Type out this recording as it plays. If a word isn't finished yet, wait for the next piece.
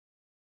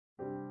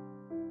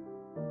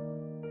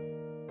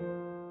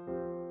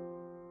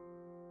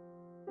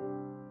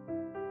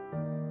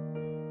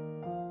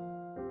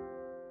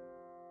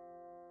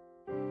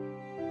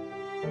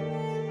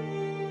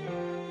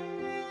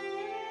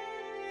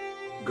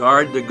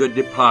Guard the good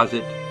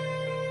deposit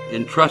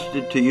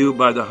entrusted to you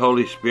by the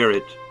Holy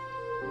Spirit,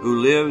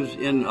 who lives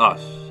in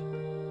us.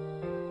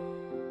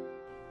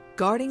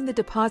 Guarding the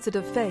deposit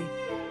of faith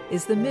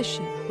is the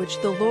mission which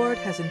the Lord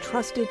has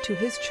entrusted to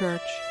His church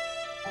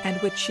and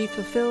which she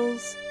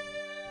fulfills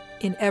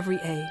in every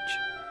age.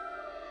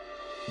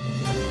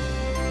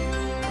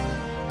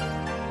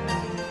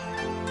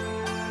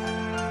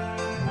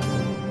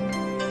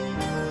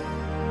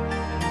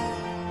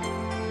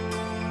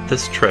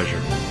 This treasure,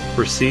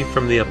 received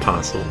from the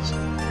apostles,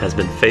 has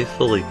been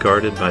faithfully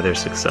guarded by their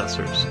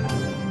successors.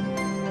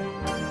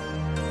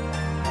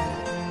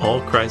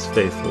 All Christ's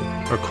faithful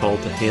are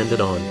called to hand it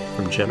on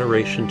from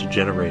generation to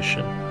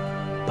generation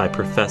by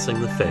professing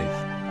the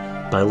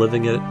faith, by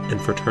living it in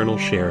fraternal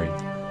sharing,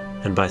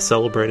 and by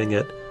celebrating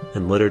it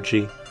in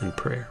liturgy and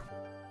prayer.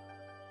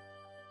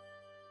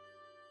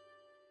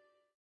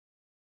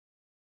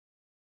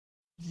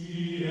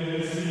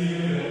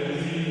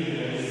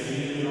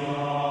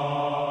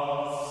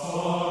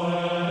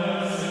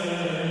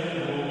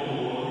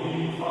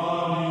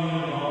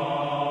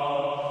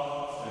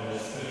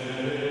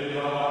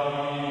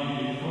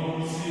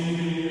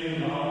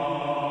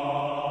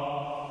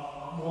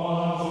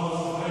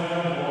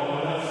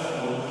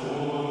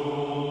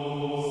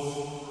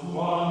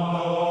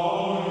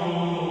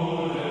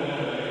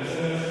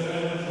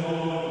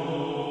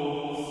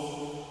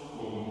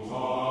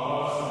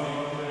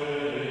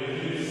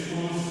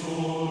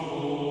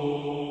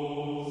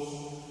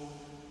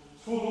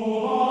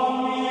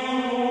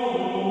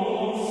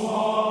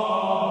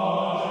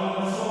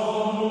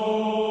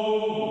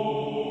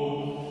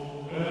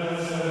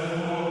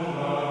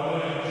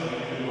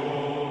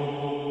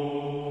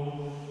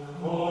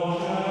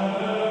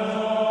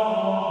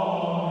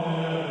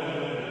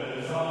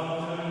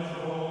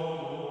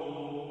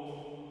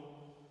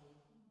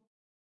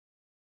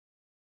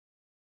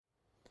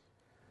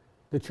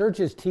 The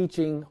Church's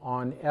teaching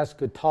on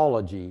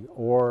eschatology,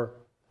 or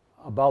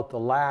about the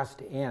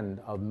last end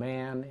of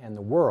man and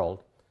the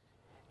world,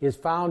 is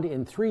found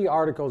in 3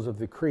 articles of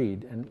the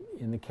Creed and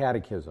in the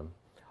Catechism.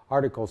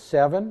 Article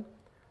 7,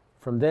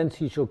 from thence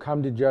he shall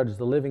come to judge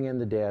the living and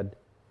the dead.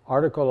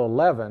 Article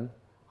 11,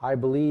 I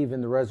believe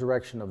in the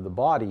resurrection of the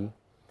body.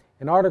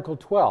 And Article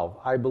 12,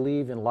 I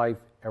believe in life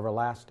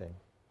everlasting.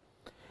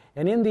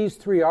 And in these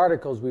 3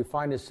 articles we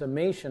find a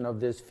summation of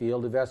this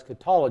field of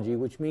eschatology,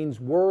 which means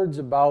words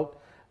about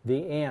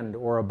the end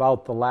or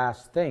about the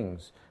last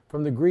things,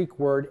 from the Greek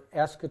word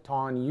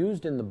eschaton,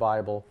 used in the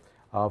Bible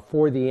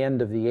for the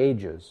end of the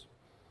ages.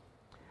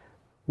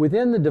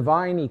 Within the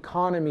divine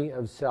economy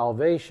of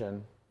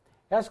salvation,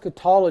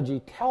 eschatology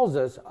tells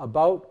us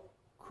about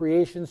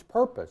creation's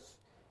purpose,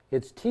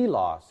 its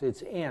telos,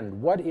 its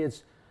end, what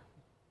it's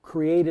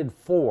created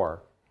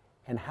for,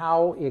 and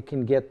how it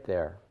can get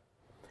there.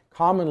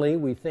 Commonly,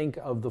 we think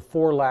of the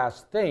 4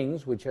 last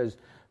things, which has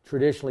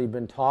traditionally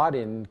been taught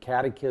in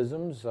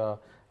catechisms,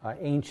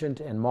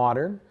 ancient and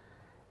modern,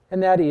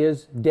 and that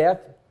is death,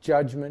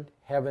 judgment,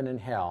 heaven,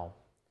 and hell.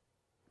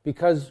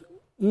 Because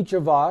each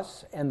of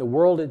us and the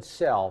world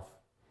itself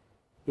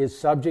is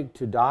subject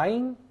to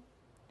dying,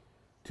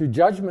 to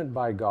judgment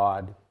by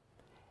God,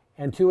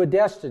 and to a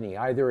destiny,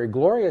 either a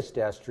glorious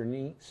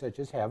destiny, such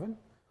as heaven,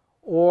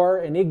 or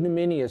an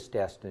ignominious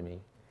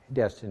destiny,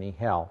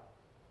 hell.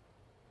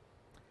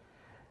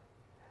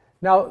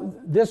 Now,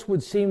 this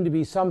would seem to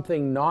be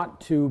something not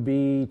to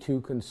be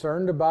too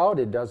concerned about.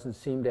 It doesn't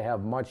seem to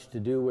have much to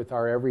do with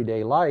our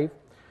everyday life.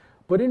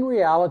 But in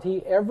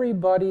reality,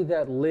 everybody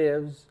that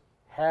lives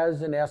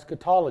has an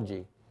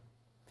eschatology.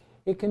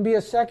 It can be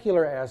a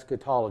secular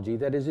eschatology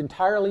that is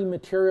entirely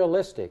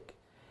materialistic,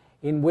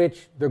 in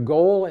which the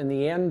goal and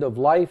the end of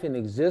life and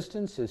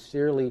existence is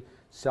merely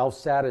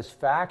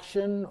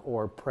self-satisfaction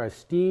or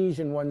prestige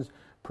in one's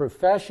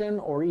profession,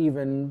 or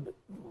even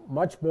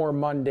much more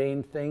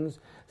mundane things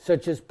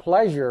such as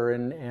pleasure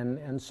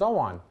and so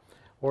on,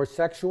 or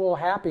sexual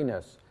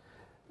happiness.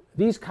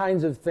 These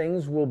kinds of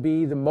things will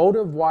be the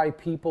motive why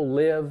people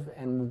live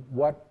and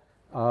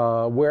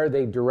where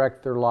they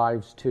direct their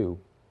lives to.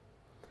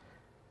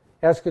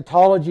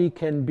 Eschatology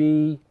can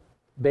be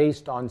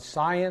based on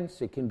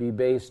science. It can be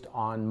based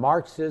on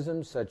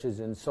Marxism, such as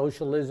in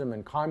socialism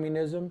and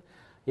communism.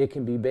 It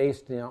can be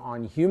based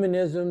on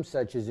humanism,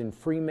 such as in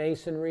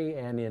Freemasonry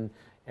and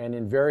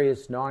in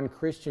various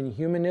non-Christian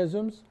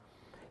humanisms.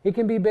 It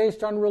can be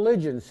based on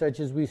religion, such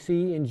as we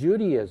see in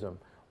Judaism,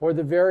 or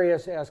the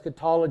various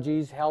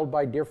eschatologies held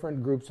by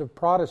different groups of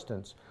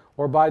Protestants,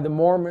 or by the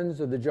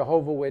Mormons or the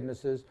Jehovah's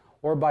Witnesses,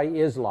 or by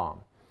Islam.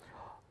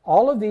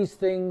 All of these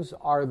things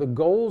are the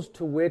goals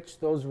to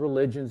which those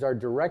religions are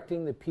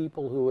directing the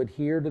people who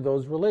adhere to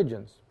those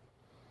religions.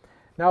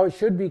 Now, it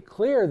should be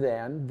clear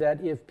then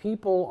that if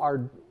people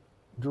are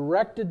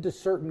directed to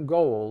certain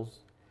goals,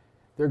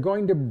 they're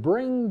going to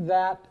bring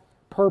that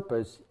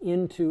purpose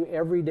into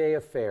everyday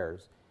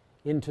affairs,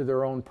 into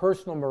their own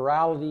personal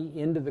morality,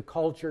 into the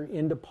culture,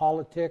 into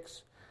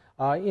politics,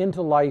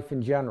 into life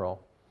in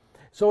general.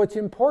 So it's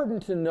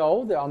important to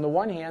know that on the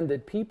one hand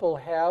that people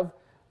have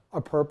a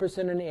purpose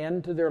and an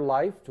end to their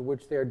life to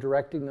which they are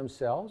directing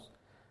themselves.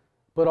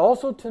 but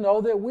also to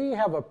know that we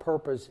have a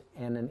purpose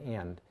and an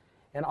end.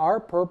 And our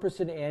purpose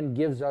and end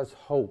gives us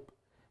hope,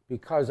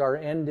 because our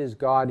end is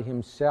God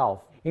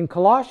Himself. In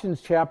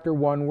Colossians chapter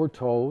 1, we're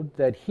told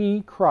that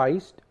He,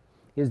 Christ,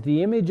 is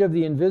the image of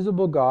the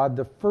invisible God,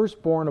 the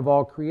firstborn of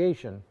all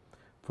creation.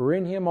 For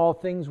in Him all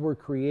things were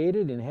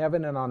created, in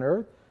heaven and on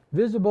earth,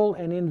 visible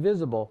and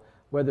invisible,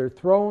 whether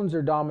thrones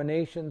or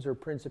dominations or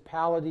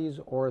principalities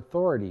or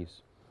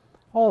authorities.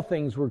 All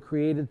things were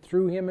created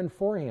through Him and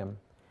for Him.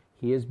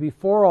 He is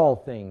before all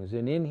things,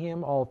 and in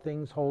Him all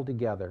things hold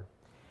together.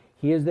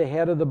 He is the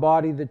head of the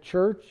body, the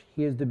church.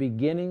 He is the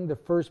beginning, the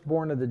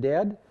firstborn of the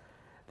dead,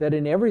 that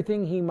in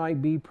everything He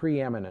might be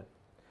preeminent.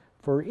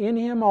 For in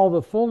Him all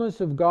the fullness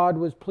of God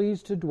was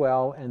pleased to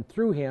dwell, and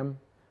through Him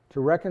to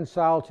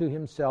reconcile to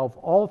Himself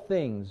all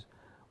things,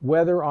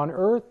 whether on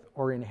earth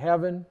or in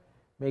heaven,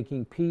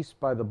 making peace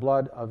by the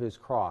blood of His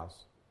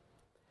cross.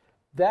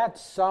 That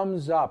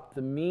sums up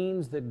the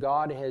means that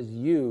God has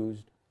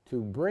used to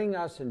bring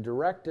us and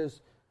direct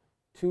us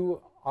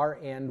to our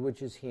end,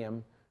 which is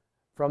Him,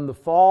 from the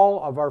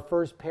fall of our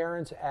first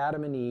parents,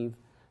 Adam and Eve,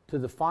 to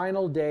the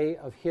final day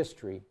of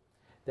history,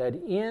 that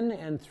in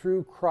and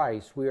through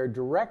Christ we are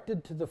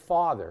directed to the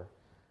Father.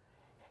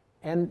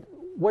 And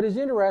what is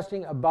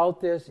interesting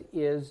about this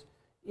is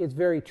it's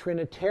very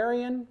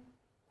Trinitarian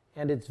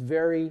and it's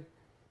very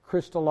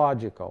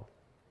Christological.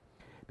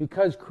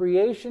 Because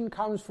creation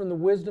comes from the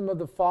wisdom of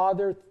the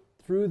Father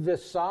through the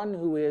Son,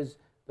 who is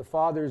the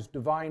Father's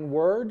divine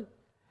Word,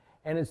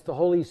 and it's the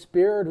Holy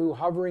Spirit who,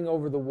 hovering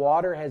over the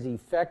water, has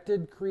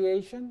effected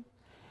creation.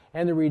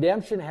 And the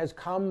redemption has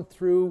come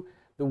through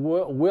the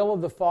will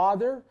of the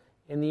Father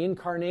in the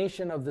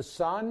incarnation of the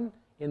Son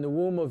in the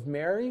womb of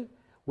Mary,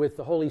 with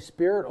the Holy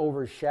Spirit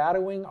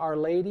overshadowing Our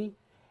Lady.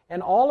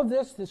 And all of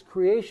this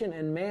creation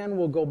and man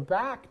will go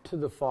back to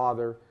the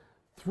Father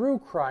through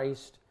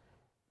Christ,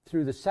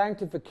 through the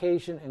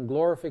sanctification and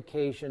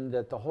glorification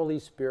that the Holy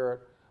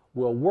Spirit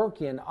will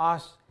work in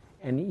us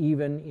and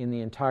even in the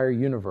entire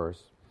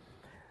universe.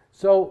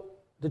 So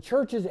the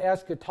church's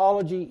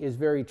eschatology is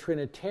very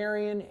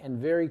Trinitarian and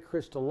very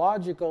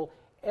Christological,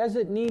 as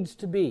it needs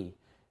to be,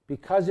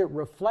 because it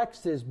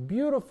reflects this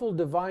beautiful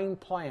divine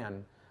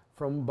plan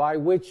by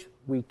which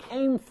we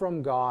came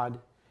from God,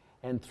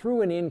 and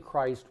through and in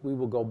Christ we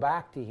will go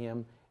back to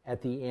Him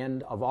at the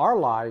end of our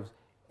lives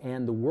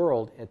and the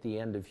world at the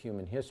end of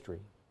human history.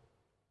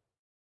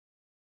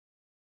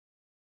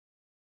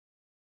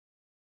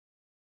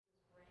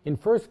 In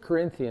 1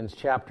 Corinthians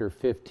chapter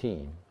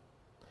 15,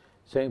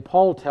 St.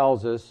 Paul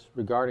tells us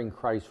regarding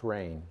Christ's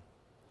reign,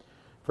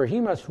 "For He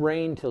must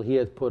reign till He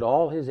hath put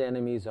all His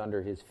enemies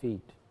under His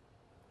feet.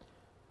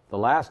 The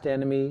last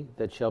enemy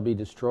that shall be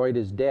destroyed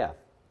is death.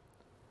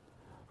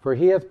 For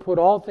He hath put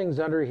all things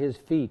under His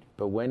feet,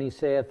 but when He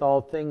saith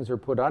all things are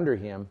put under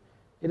Him,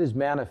 it is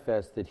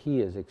manifest that He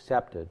is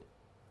accepted,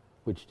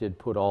 which did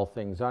put all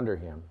things under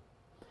Him.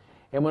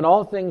 And when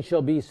all things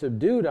shall be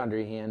subdued under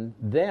Him,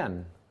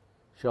 then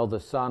shall the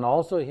Son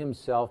also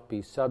Himself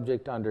be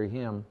subject unto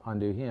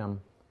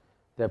Him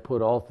that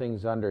put all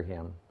things under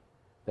Him,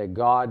 that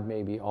God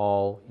may be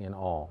all in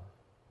all."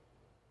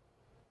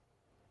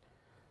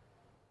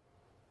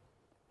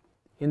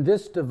 In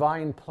this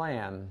divine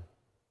plan,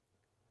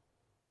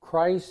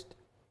 Christ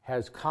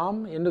has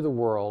come into the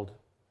world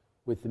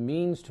with the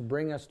means to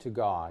bring us to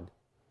God.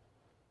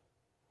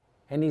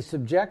 And He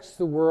subjects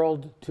the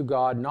world to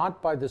God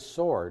not by the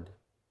sword,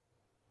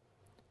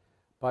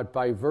 but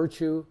by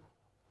virtue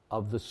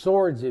of the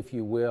swords, if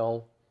you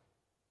will,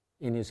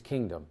 in His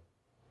kingdom,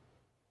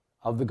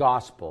 of the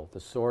gospel, the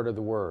sword of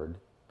the word,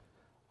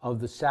 of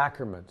the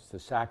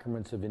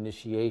sacraments of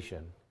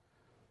initiation,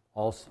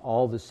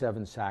 all the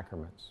 7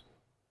 sacraments.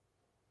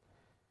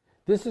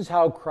 This is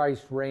how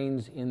Christ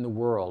reigns in the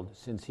world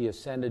since He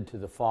ascended to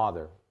the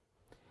Father,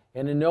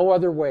 and in no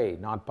other way,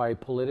 not by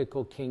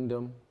political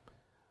kingdom,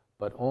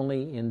 but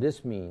only in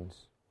this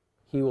means.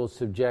 He will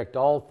subject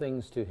all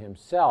things to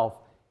Himself,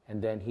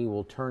 and then He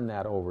will turn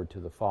that over to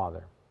the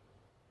Father.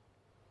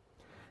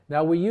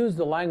 Now, we use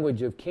the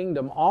language of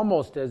kingdom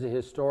almost as a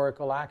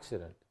historical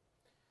accident,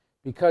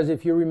 because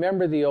if you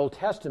remember the Old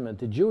Testament,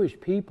 the Jewish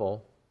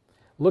people,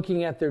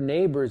 looking at their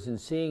neighbors and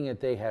seeing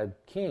that they had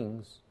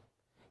kings,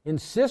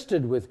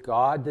 insisted with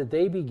God that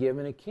they be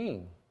given a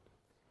king.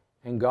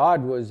 And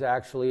God was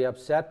actually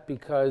upset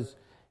because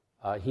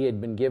He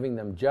had been giving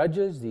them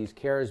judges, these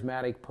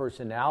charismatic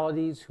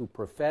personalities who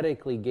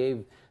prophetically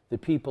gave the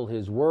people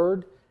His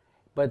word.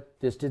 But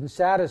this didn't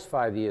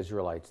satisfy the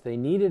Israelites. They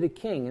needed a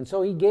king, and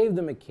so He gave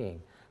them a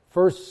king.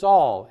 First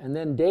Saul, and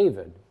then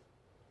David.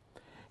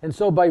 And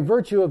so by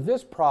virtue of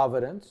this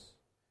providence,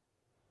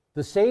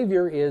 the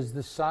Savior is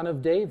the son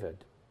of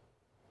David.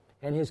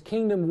 And His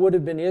kingdom would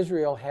have been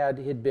Israel had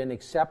it been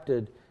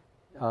accepted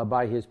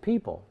by His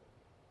people.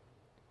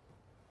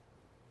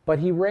 But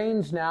He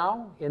reigns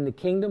now in the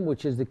kingdom,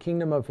 which is the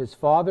kingdom of His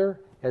Father,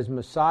 as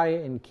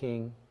Messiah and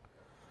King.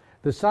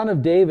 The Son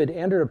of David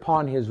entered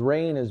upon His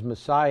reign as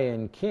Messiah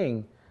and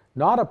King,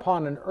 not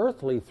upon an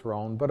earthly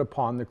throne, but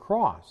upon the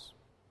cross.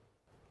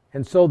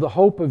 And so the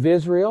hope of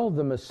Israel,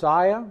 the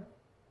Messiah,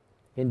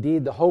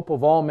 Indeed, the hope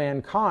of all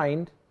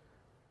mankind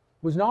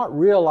was not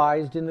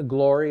realized in the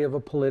glory of a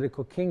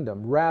political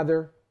kingdom.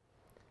 Rather,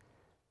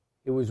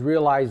 it was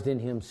realized in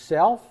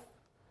himself,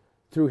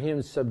 through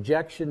his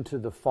subjection to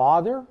the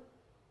Father,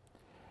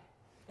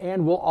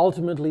 and will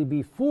ultimately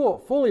be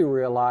fully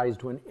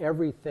realized when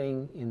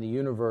everything in the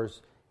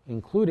universe,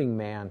 including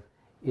man,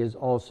 is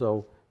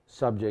also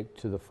subject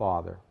to the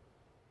Father.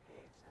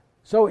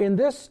 So in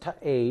this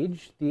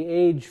age, the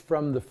age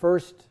from the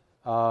first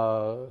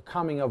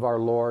coming of our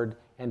Lord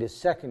and his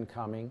second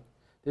coming,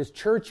 this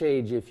church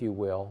age, if you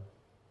will,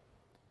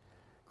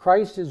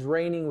 Christ is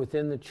reigning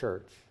within the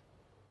church.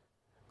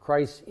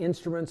 Christ's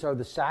instruments are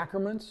the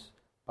sacraments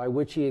by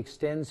which he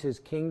extends his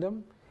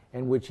kingdom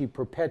and which he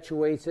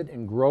perpetuates it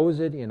and grows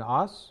it in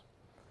us.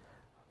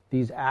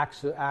 These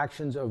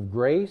actions of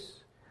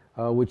grace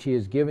which he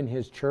has given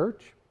his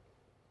church.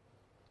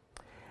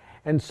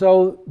 And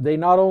so they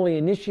not only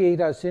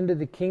initiate us into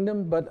the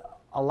kingdom, but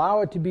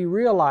allow it to be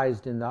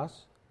realized in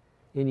us,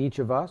 in each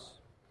of us,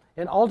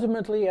 and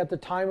ultimately at the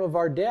time of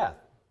our death,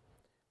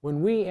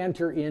 when we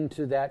enter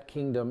into that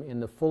kingdom in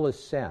the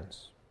fullest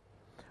sense,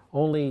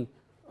 only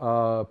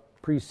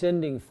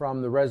prescinding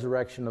from the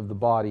resurrection of the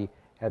body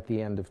at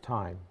the end of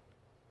time.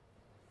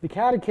 The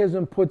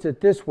Catechism puts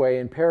it this way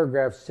in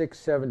paragraph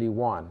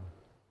 671.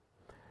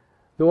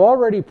 Though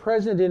already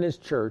present in his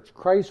church,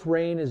 Christ's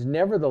reign is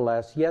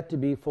nevertheless yet to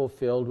be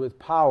fulfilled with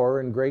power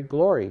and great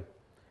glory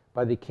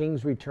by the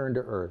King's return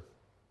to earth.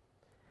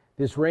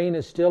 This reign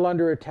is still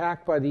under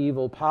attack by the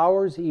evil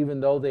powers,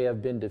 even though they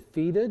have been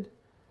defeated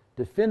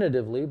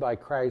definitively by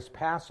Christ's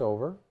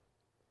Passover.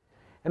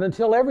 And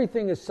until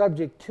everything is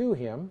subject to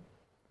him,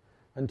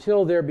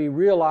 until there be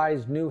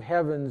realized new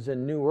heavens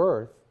and new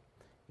earth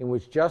in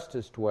which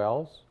justice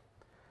dwells,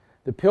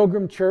 the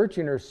pilgrim church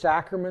in her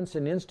sacraments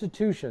and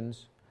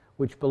institutions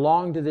which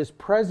belong to this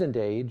present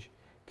age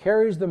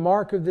carries the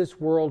mark of this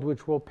world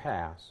which will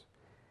pass,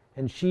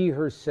 and she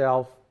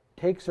herself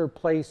takes her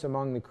place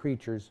among the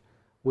creatures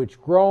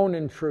which groan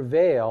and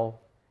travail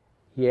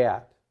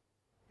yet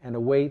and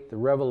await the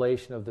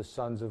revelation of the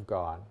sons of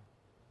God.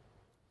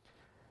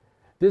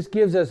 This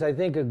gives us, I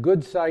think, a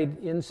good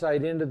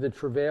insight into the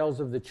travails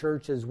of the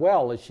church as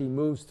well as she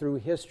moves through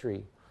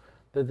history,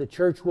 that the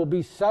church will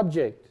be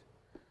subject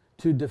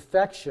to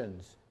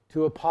defections,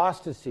 to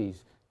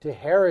apostasies, to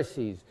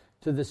heresies,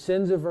 to the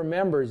sins of her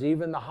members,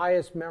 even the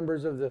highest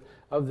members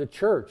of the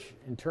church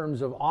in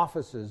terms of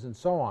offices and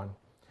so on.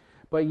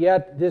 But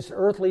yet this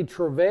earthly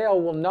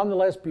travail will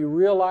nonetheless be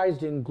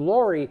realized in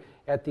glory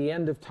at the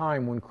end of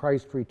time when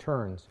Christ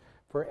returns,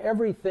 for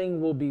everything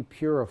will be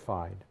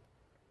purified.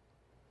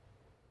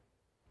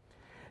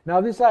 Now,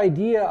 this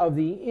idea of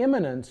the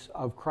imminence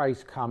of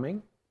Christ's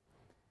coming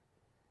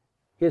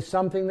is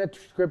something that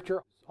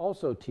Scripture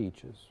also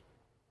teaches.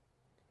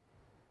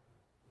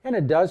 And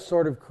it does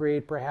sort of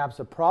create perhaps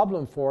a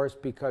problem for us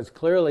because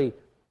clearly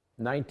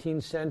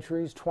 19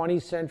 centuries, 20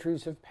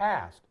 centuries have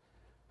passed.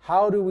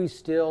 How do we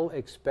still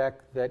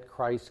expect that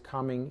Christ's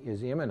coming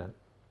is imminent?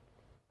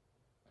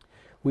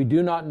 We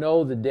do not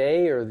know the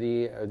day or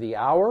the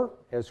hour,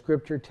 as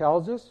Scripture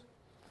tells us,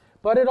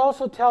 but it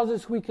also tells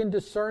us we can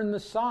discern the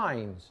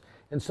signs.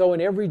 And so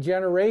in every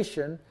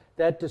generation,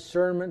 that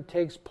discernment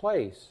takes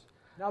place.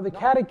 Now, the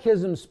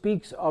Catechism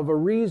speaks of a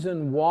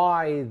reason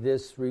why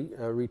this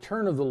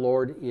return of the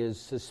Lord is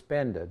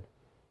suspended.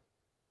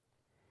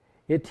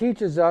 It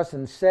teaches us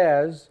and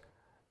says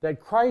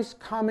that Christ's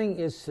coming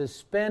is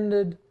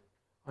suspended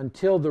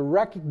until the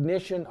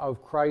recognition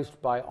of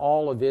Christ by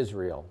all of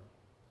Israel.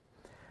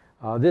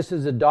 This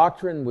is a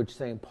doctrine which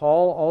St.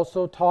 Paul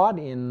also taught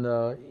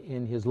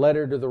in his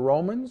letter to the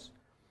Romans,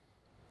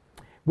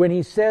 when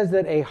he says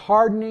that a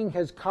hardening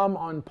has come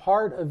on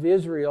part of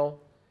Israel,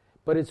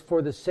 but it's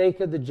for the sake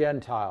of the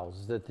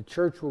Gentiles, that the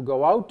church will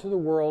go out to the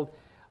world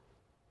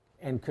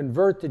and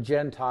convert the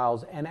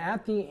Gentiles, and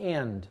at the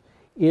end,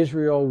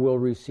 Israel will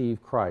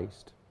receive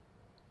Christ.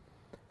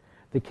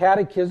 The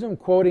Catechism,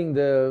 quoting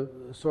the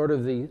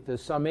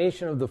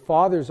summation of the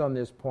Fathers on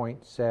this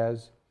point,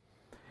 says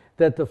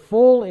that the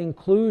full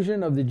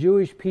inclusion of the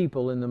Jewish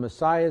people in the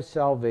Messiah's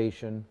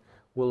salvation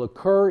will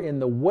occur in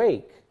the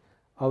wake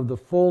of the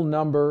full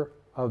number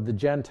of the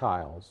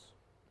Gentiles.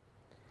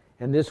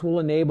 And this will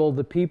enable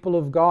the people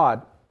of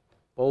God,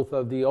 both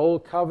of the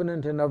Old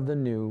Covenant and of the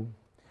New,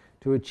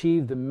 to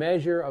achieve the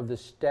measure of the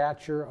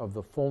stature of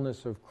the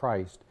fullness of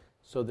Christ,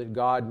 so that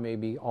God may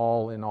be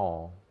all in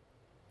all.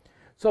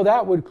 So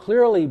that would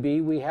clearly be,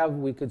 we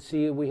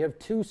have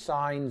two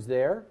signs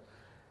there,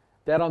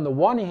 that on the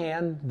one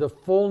hand, the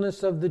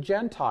fullness of the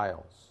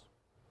Gentiles.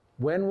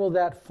 When will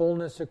that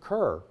fullness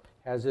occur?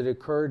 Has it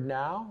occurred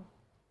now?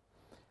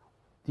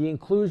 The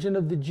inclusion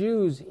of the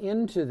Jews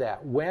into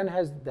that. When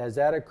has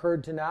that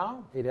occurred to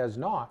now? It has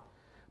not.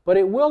 But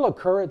it will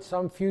occur at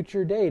some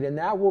future date, and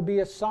that will be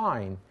a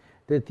sign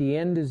that the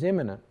end is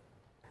imminent.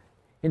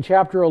 In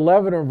chapter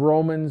 11 of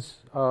Romans,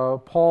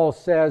 Paul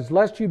says,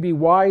 "Lest you be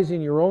wise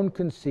in your own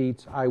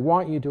conceits, I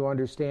want you to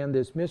understand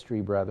this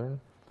mystery, brethren.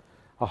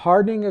 A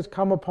hardening has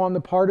come upon the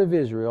part of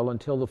Israel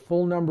until the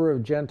full number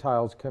of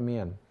Gentiles come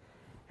in.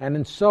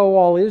 And so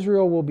all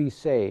Israel will be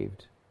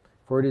saved.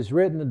 For it is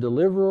written, the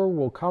deliverer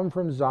will come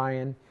from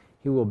Zion.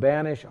 He will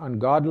banish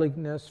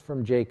ungodliness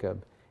from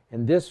Jacob.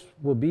 And this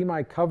will be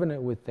my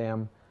covenant with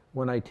them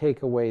when I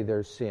take away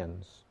their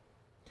sins.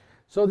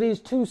 So these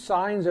two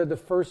signs are the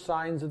first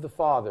signs of the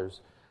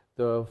fathers,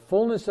 the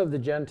fullness of the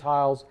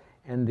Gentiles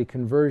and the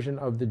conversion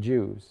of the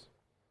Jews.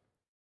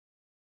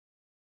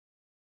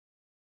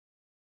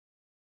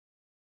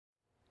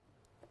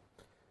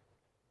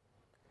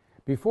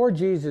 Before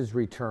Jesus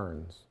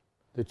returns,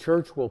 the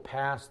church will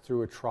pass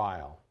through a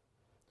trial.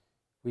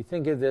 We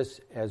think of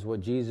this as what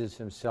Jesus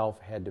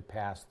himself had to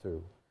pass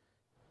through.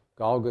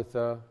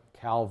 Golgotha,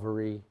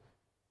 Calvary,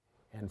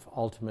 and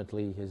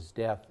ultimately his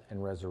death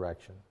and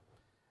resurrection.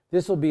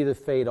 This will be the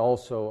fate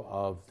also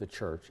of the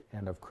church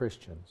and of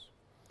Christians.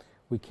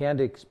 We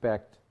can't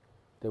expect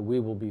that we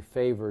will be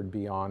favored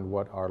beyond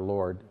what our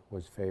Lord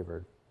was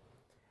favored.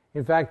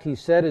 In fact, he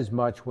said as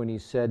much when he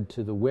said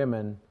to the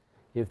women,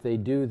 if they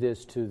do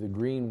this to the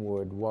green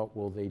wood, what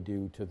will they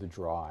do to the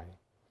dry?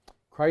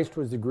 Christ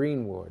was the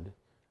green wood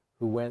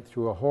who went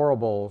through a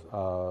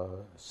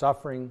horrible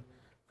suffering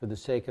for the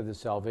sake of the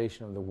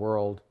salvation of the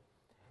world.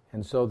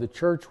 And so the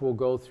church will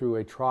go through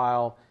a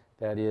trial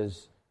that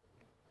is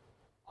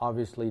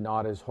obviously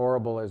not as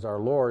horrible as our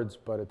Lord's,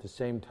 but at the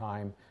same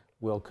time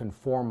will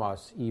conform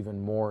us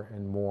even more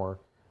and more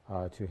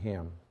to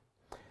him.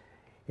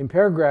 In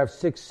paragraph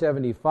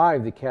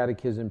 675, the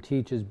Catechism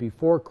teaches,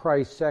 before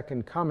Christ's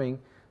second coming,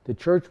 the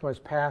church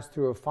must pass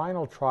through a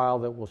final trial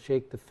that will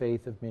shake the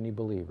faith of many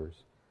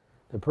believers.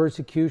 The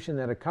persecution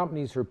that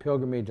accompanies her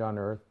pilgrimage on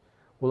earth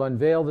will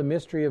unveil the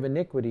mystery of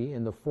iniquity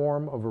in the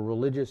form of a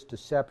religious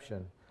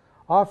deception,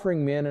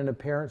 offering men an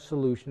apparent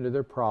solution to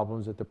their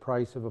problems at the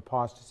price of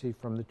apostasy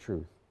from the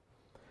truth.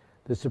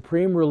 The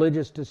supreme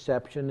religious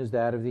deception is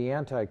that of the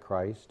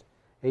Antichrist,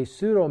 a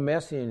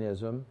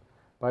pseudo-messianism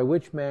by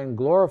which man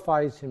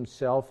glorifies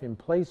himself in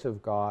place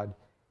of God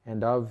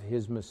and of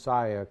his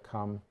Messiah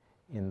come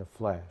in the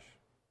flesh.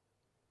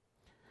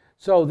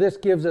 So this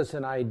gives us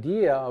an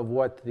idea of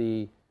what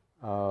the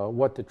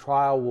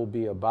trial will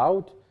be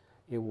about.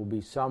 It will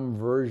be some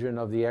version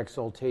of the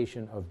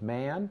exaltation of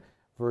man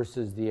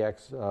versus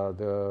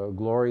the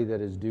glory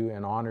that is due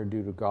and honor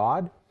due to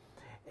God,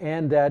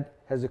 and that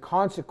as a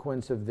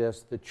consequence of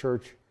this, the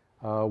church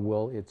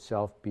will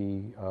itself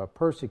be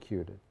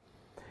persecuted.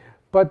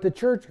 But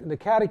the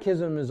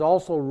Catechism is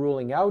also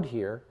ruling out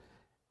here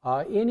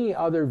any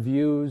other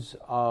views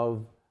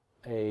of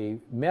a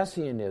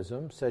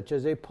messianism, such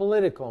as a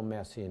political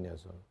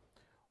messianism,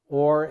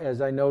 or, as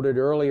I noted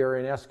earlier,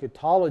 in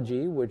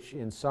eschatology, which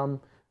in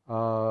some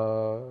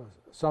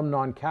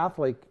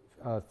non-Catholic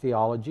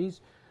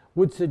theologies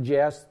would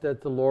suggest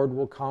that the Lord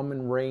will come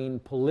and reign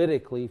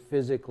politically,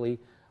 physically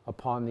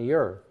upon the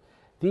earth.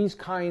 These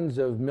kinds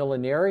of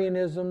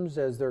millenarianisms,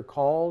 as they're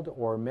called,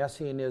 or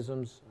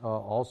messianisms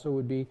also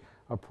would be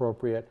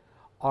appropriate,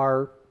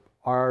 are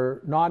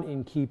not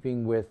in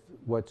keeping with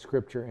what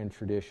Scripture and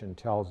tradition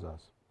tells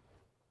us.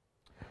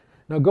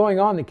 Now, going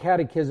on, the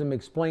Catechism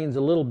explains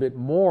a little bit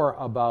more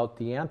about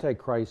the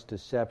Antichrist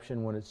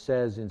deception when it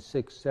says in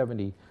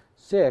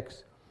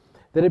 676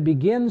 that it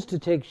begins to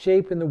take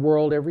shape in the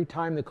world every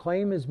time the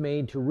claim is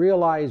made to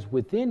realize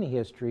within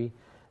history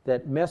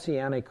that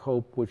messianic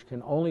hope which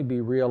can only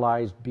be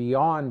realized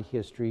beyond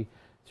history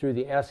through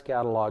the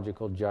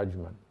eschatological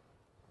judgment.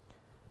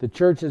 The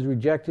Church has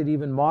rejected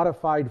even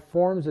modified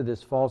forms of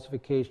this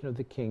falsification of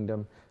the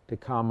kingdom to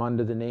come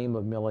under the name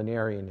of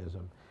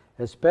millenarianism,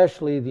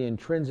 especially the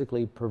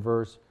intrinsically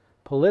perverse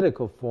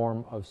political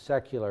form of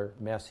secular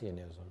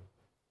messianism.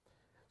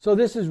 So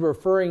this is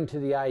referring to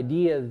the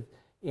idea,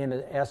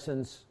 in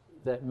essence,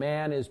 that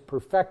man is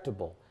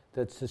perfectible,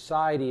 that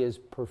society is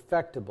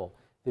perfectible,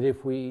 that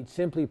if we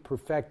simply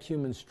perfect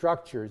human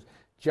structures,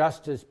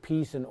 justice,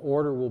 peace, and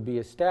order will be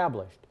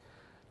established.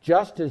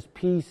 Justice,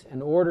 peace,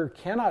 and order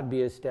cannot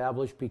be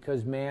established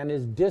because man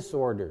is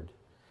disordered.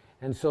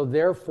 And so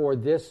therefore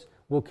this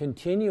will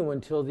continue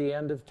until the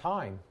end of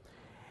time.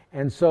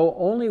 And so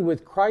only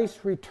with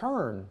Christ's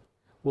return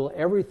will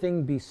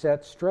everything be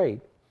set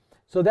straight.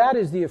 So that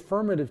is the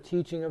affirmative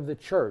teaching of the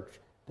Church,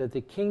 that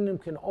the kingdom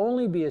can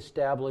only be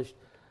established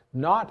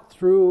not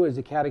through, as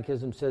the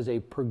Catechism says, a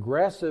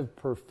progressive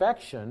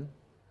perfection,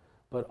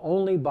 but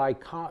only by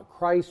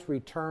Christ's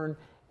return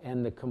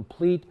and the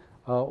complete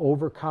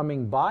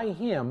overcoming by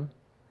him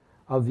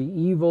of the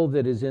evil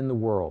that is in the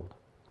world.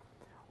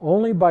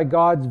 Only by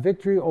God's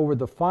victory over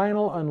the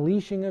final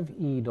unleashing of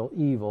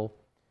evil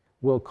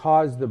will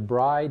cause the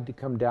bride to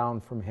come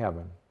down from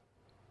heaven.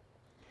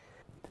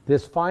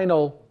 This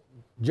final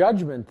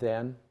judgment,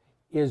 then,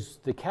 is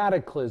the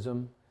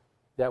cataclysm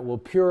that will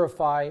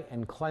purify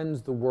and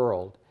cleanse the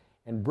world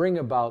and bring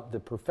about the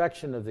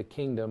perfection of the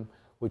kingdom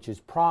which is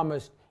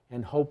promised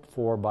and hoped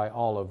for by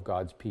all of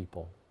God's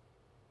people.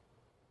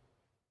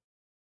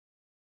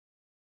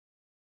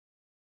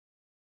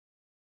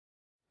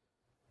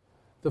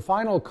 The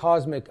final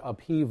cosmic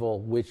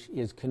upheaval, which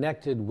is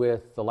connected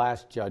with the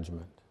last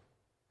judgment,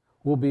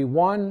 will be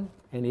one,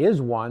 and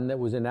is one, that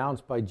was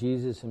announced by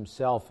Jesus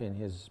himself in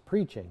his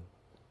preaching.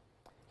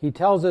 he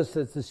tells us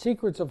that the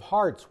secrets of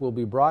hearts will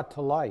be brought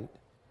to light,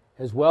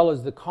 as well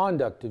as the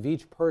conduct of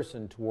each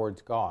person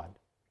towards God.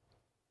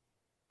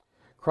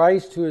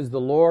 Christ, who is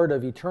the Lord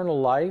of eternal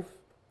life,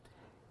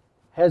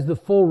 has the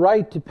full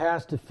right to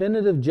pass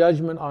definitive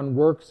judgment on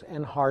works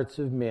and hearts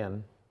of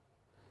men,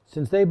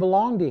 since they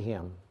belong to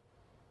him,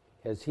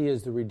 as he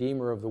is the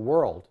Redeemer of the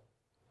world.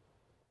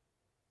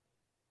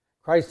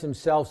 Christ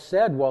himself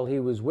said while he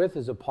was with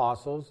his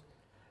apostles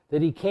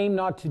that he came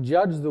not to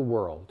judge the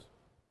world.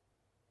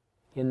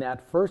 In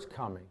that first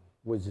coming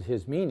was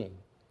his meaning.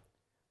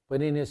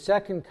 But in his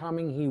second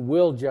coming, he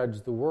will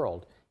judge the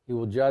world. He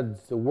will judge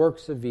the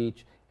works of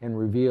each and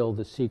reveal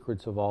the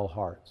secrets of all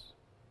hearts.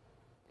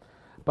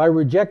 By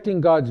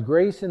rejecting God's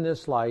grace in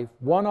this life,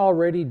 one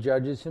already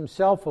judges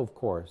himself, of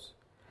course,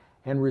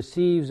 and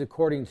receives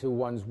according to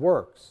one's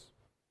works.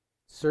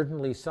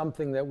 Certainly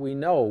something that we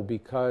know,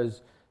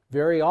 because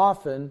very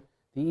often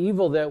the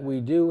evil that we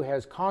do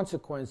has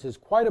consequences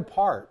quite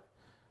apart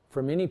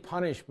from any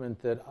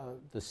punishment that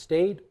the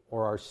state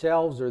or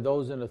ourselves or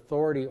those in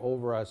authority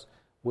over us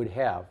would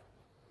have.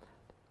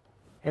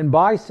 And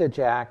by such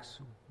acts,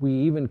 we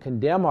even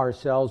condemn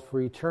ourselves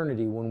for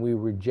eternity when we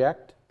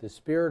reject the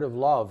spirit of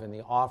love and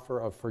the offer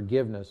of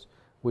forgiveness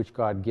which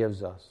God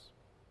gives us.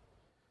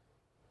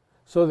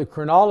 So the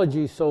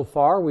chronology so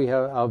far we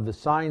have of the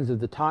signs of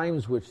the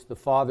times which the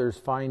fathers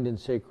find in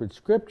sacred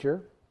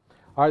scripture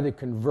are the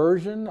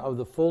conversion of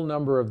the full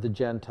number of the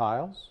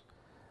Gentiles,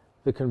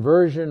 the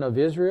conversion of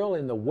Israel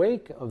in the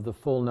wake of the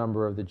full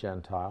number of the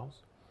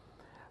Gentiles,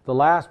 the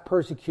last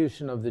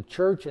persecution of the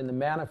church and the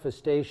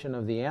manifestation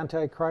of the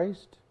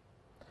Antichrist,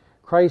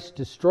 Christ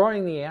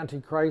destroying the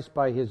Antichrist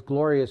by his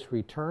glorious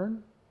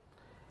return,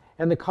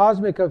 and the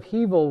cosmic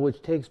upheaval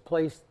which takes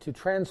place to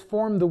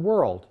transform the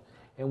world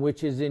and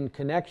which is in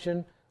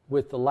connection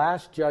with the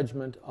last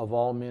judgment of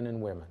all men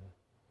and women.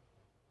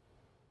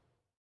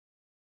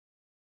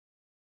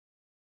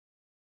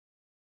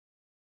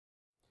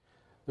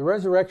 The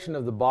resurrection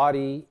of the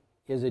body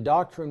is a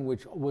doctrine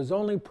which was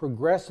only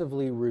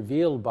progressively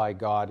revealed by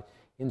God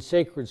in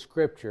sacred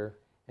scripture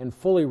and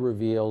fully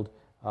revealed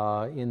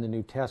in the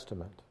New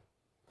Testament.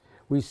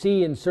 We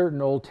see in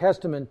certain Old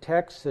Testament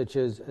texts, such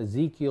as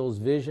Ezekiel's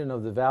vision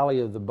of the valley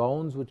of the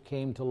bones, which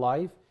came to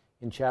life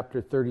in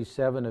chapter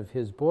 37 of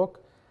his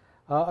book,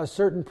 a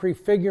certain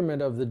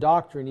prefigurement of the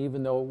doctrine,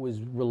 even though it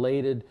was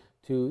related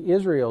to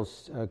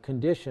Israel's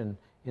condition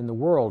in the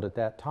world at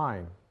that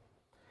time.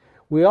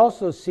 We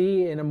also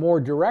see in a more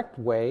direct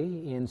way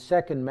in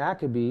 2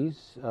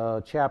 Maccabees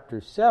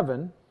chapter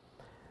 7,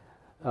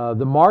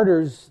 the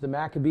martyrs, the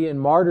Maccabean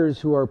martyrs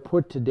who are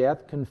put to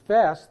death,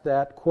 confess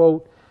that,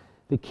 quote,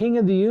 "The King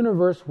of the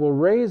universe will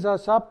raise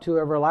us up to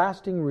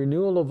everlasting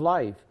renewal of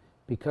life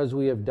because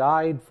we have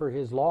died for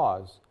his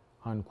laws,"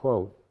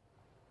 unquote.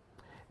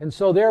 And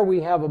so there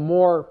we have a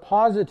more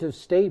positive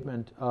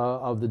statement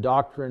of the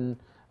doctrine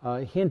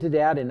hinted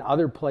at in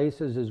other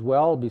places as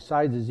well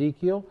besides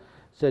Ezekiel,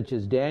 such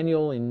as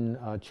Daniel in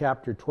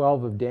chapter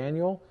 12 of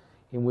Daniel,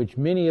 in which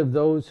many of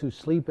those who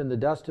sleep in the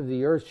dust of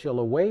the earth shall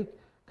awake,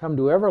 come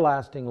to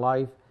everlasting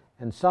life,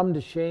 and some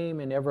to shame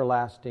and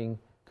everlasting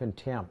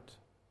contempt.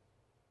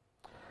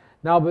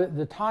 Now, by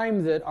the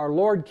time that our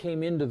Lord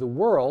came into the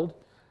world,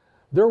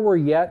 there were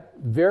yet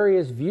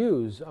various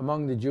views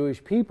among the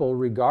Jewish people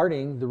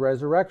regarding the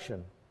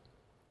resurrection.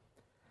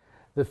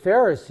 The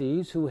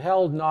Pharisees, who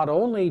held not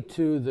only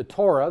to the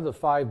Torah, the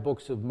 5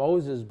 books of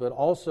Moses, but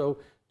also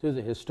to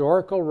the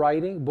historical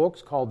writing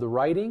books called the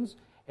writings,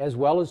 as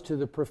well as to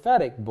the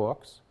prophetic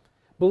books,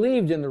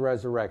 believed in the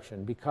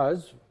resurrection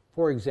because,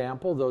 for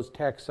example, those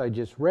texts I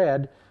just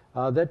read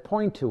that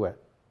point to it.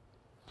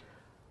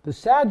 The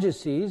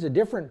Sadducees, a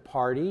different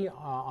party,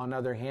 on the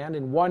other hand,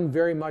 and one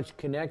very much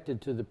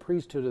connected to the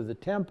priesthood of the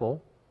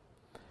temple,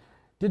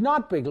 did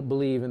not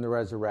believe in the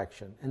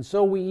resurrection. And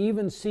so we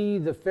even see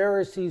the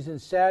Pharisees and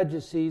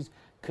Sadducees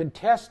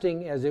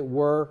contesting, as it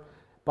were,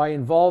 by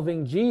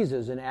involving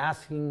Jesus and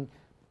asking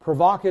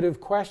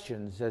provocative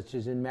questions, such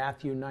as in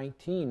Matthew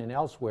 19 and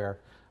elsewhere,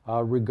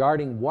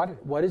 regarding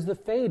what is the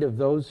fate of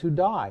those who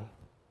die.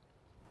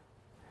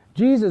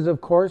 Jesus,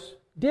 of course,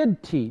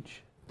 did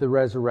teach the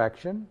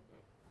resurrection,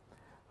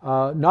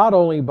 not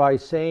only by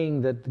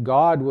saying that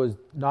God was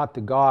not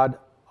the God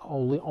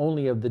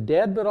only of the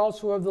dead, but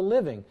also of the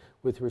living,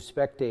 with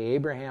respect to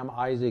Abraham,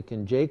 Isaac,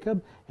 and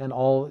Jacob, and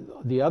all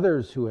the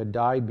others who had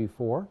died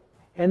before.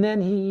 And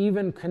then he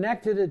even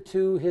connected it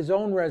to his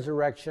own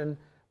resurrection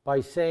by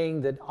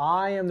saying that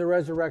I am the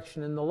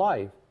resurrection and the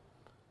life,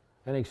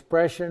 an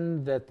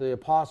expression that the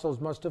apostles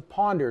must have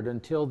pondered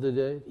until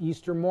the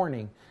Easter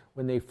morning,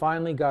 when they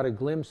finally got a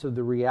glimpse of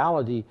the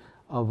reality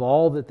of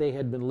all that they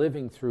had been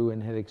living through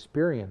and had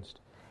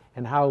experienced,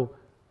 and how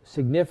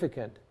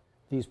significant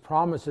these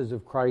promises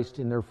of Christ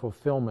in their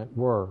fulfillment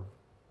were.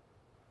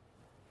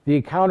 The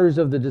encounters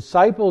of the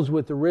disciples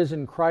with the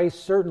risen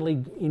Christ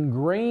certainly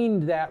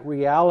ingrained that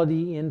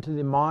reality into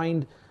the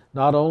mind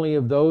not only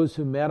of those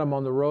who met him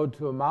on the road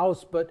to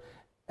Emmaus, but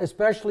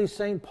especially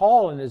St.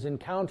 Paul in his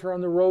encounter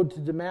on the road to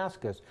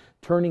Damascus,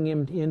 turning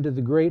him into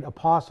the great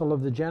apostle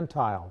of the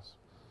Gentiles.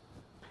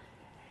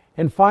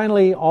 And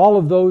finally, all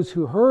of those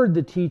who heard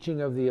the teaching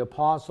of the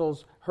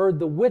apostles heard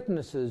the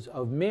witnesses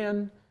of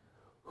men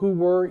who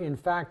were in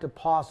fact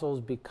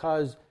apostles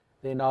because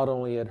they not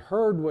only had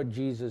heard what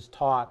Jesus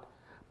taught,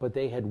 but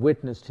they had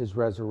witnessed his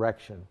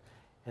resurrection.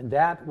 And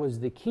that was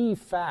the key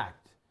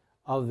fact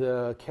of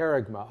the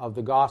kerygma, of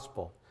the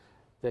gospel,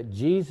 that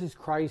Jesus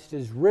Christ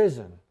is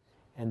risen.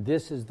 And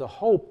this is the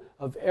hope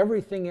of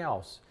everything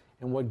else,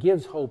 and what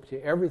gives hope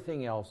to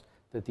everything else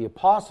that the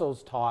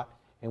apostles taught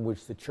and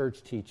which the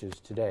church teaches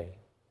today.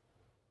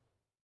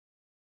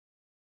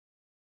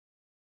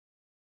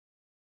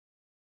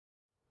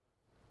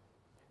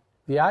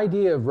 The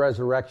idea of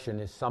resurrection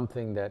is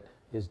something that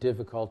is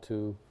difficult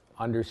to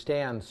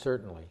understand,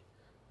 certainly.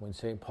 When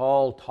St.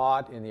 Paul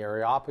taught in the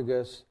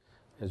Areopagus,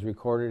 as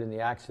recorded in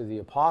the Acts of the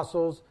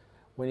Apostles,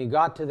 when he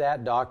got to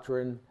that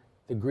doctrine,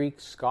 the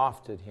Greeks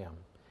scoffed at him.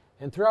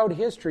 And throughout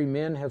history,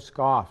 men have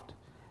scoffed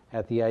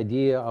at the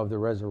idea of the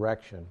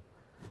resurrection.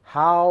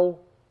 How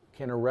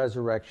can a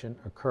resurrection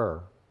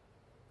occur?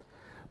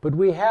 But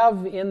we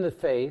have in the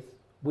faith,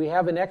 we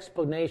have an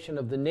explanation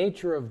of the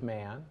nature of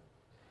man,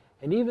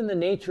 and even the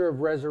nature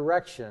of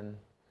resurrection,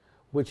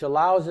 which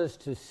allows us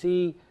to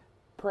see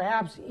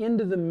perhaps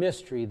into the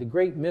mystery, the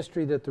great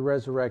mystery that the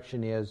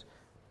resurrection is,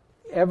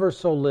 ever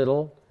so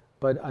little,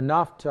 but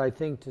enough to, I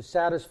think, to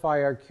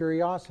satisfy our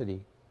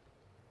curiosity.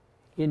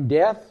 In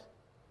death,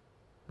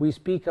 we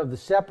speak of the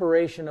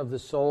separation of the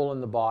soul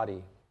and the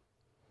body.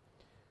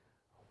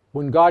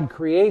 When God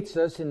creates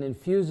us and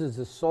infuses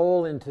the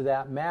soul into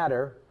that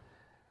matter,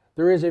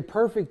 there is a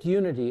perfect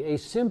unity, a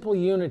simple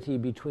unity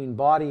between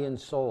body and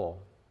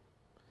soul.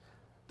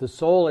 The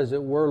soul, as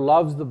it were,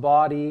 loves the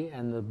body,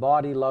 and the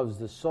body loves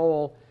the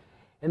soul.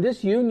 And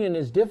this union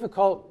is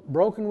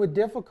broken with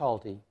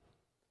difficulty.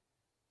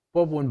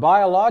 But when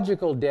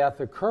biological death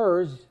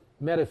occurs,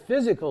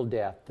 metaphysical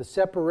death, the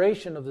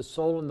separation of the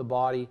soul and the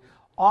body,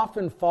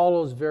 often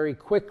follows very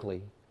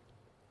quickly.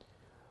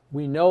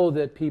 We know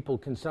that people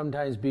can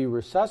sometimes be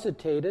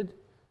resuscitated,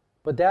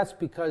 but that's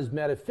because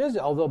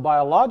although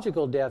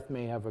biological death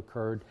may have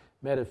occurred,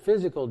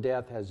 metaphysical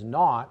death has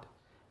not,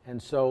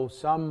 and so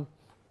some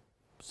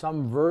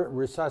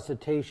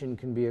resuscitation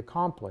can be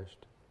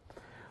accomplished.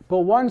 But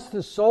once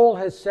the soul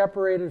has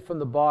separated from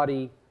the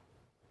body,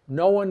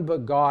 no one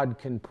but God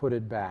can put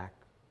it back.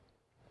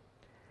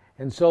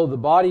 And so the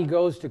body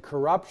goes to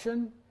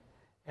corruption,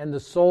 and the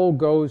soul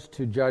goes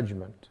to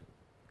judgment.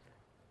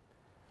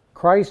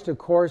 Christ, of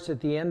course, at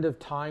the end of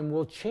time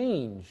will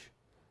change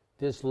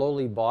this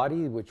lowly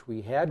body which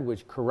we had,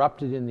 which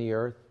corrupted in the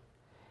earth,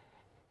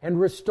 and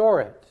restore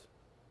it.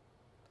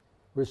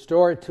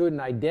 Restore it to an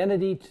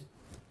identity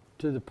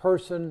to the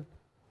person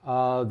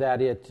that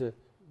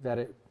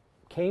it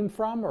came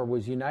from or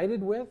was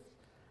united with,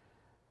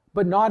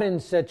 but not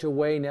in such a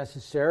way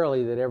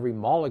necessarily that every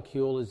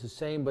molecule is the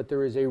same, but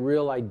there is a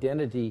real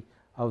identity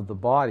of the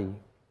body.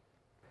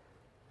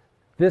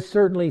 This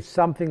certainly is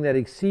something that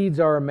exceeds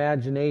our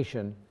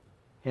imagination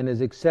and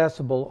is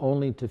accessible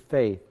only to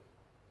faith.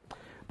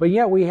 But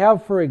yet we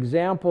have, for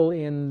example,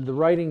 in the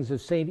writings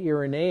of St.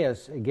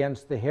 Irenaeus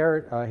against the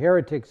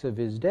heretics of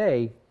his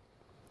day,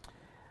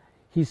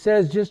 he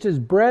says, just as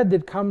bread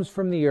that comes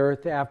from the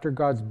earth after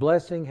God's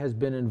blessing has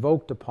been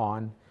invoked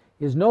upon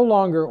is no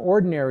longer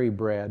ordinary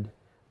bread,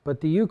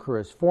 but the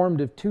Eucharist, formed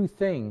of two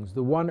things,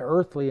 the one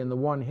earthly and the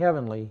one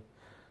heavenly,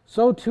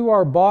 so too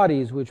our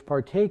bodies which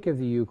partake of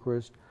the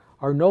Eucharist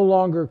are no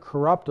longer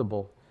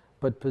corruptible,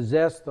 but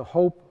possess the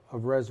hope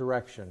of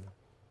resurrection.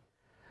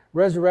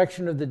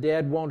 Resurrection of the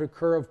dead won't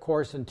occur, of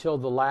course, until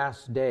the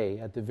last day,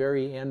 at the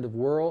very end of the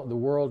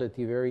world at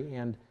the very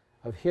end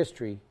of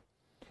history.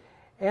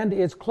 And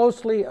it's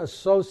closely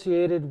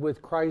associated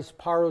with Christ's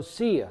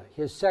parousia,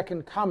 his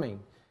second coming,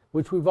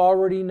 which we've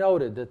already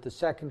noted, that the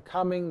second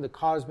coming, the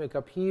cosmic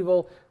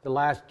upheaval, the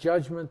last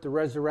judgment, the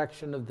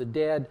resurrection of the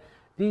dead,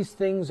 these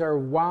things are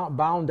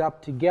bound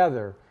up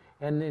together,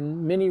 and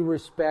in many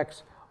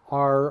respects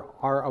are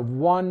of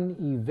one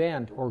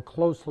event or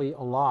closely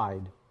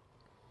allied.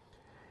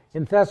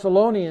 In 1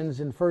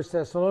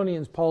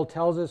 Thessalonians, Paul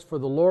tells us, for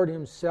the Lord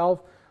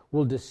himself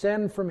will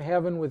descend from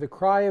heaven with a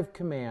cry of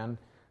command,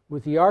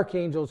 with the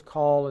archangel's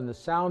call and the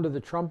sound of the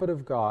trumpet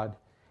of God,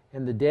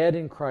 and the dead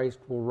in Christ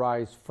will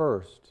rise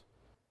first.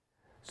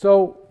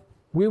 So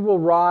we will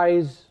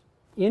rise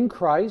in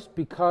Christ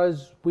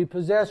because we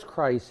possess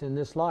Christ in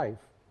this life.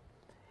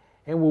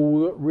 And we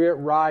will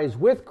rise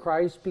with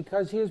Christ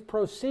because he has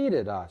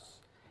preceded us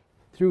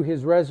through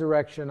his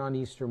resurrection on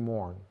Easter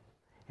morn.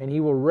 And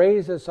he will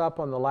raise us up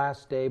on the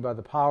last day by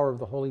the power of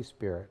the Holy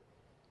Spirit.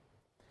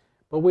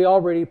 But we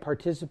already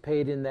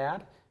participate in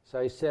that. As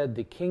I said,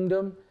 the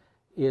kingdom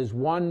is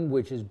one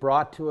which is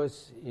brought to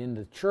us in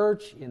the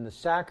church, in the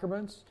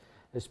sacraments,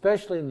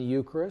 especially in the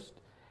Eucharist.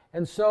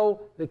 And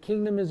so the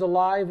kingdom is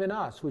alive in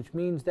us, which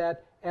means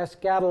that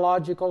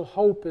eschatological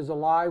hope is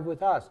alive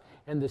with us.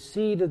 And the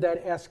seed of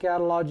that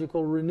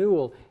eschatological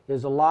renewal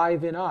is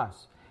alive in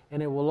us.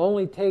 And it will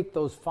only take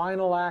those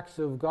final acts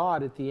of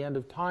God at the end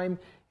of time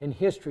and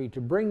history to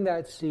bring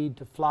that seed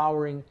to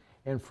flowering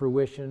and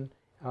fruition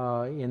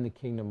in the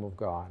kingdom of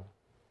God.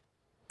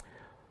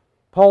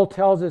 Paul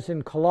tells us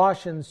in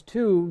Colossians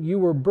 2, you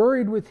were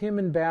buried with him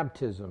in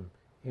baptism,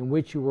 in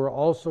which you were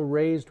also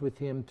raised with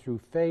him through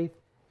faith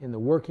in the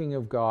working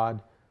of God,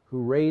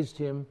 who raised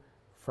him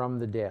from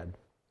the dead.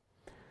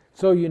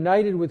 So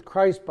united with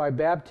Christ by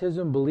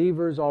baptism,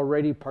 believers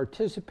already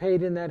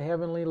participate in that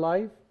heavenly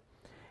life,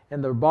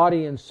 and their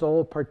body and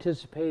soul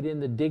participate in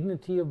the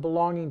dignity of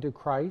belonging to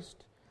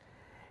Christ.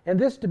 And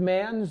this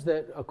demands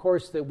that, of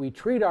course, that we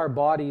treat our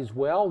bodies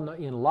well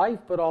in life,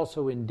 but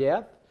also in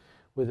death,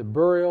 with a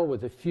burial,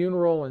 with a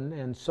funeral,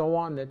 and so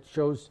on, that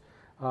shows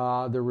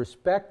the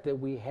respect that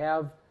we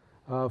have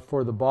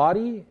for the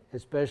body,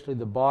 especially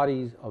the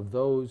bodies of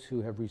those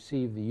who have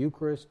received the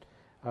Eucharist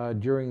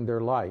during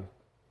their life.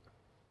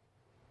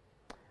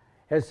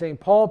 As St.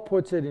 Paul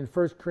puts it in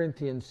 1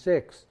 Corinthians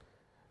 6,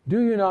 do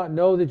you not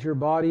know that your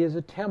body is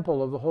a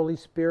temple of the Holy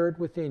Spirit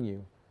within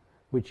you,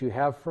 which you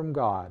have from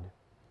God?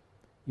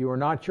 You are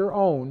not your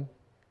own,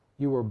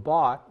 you were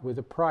bought with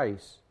a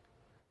price.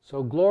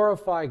 So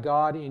glorify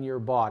God in your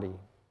body.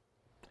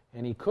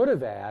 And he could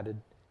have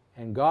added,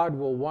 and God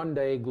will one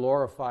day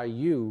glorify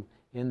you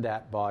in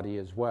that body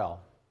as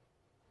well.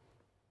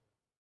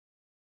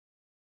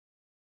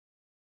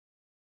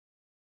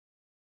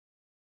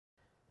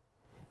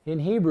 In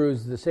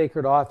Hebrews, the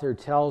sacred author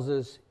tells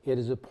us it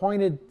is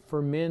appointed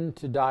for men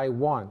to die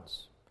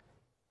once,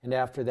 and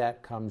after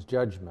that comes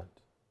judgment.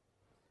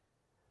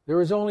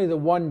 There is only the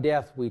one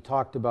death we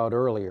talked about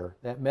earlier,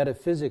 that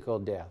metaphysical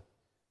death,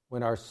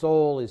 when our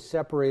soul is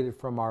separated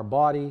from our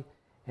body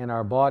and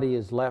our body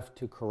is left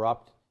to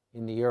corrupt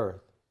in the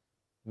earth.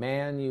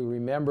 Man, you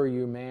remember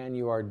you, man,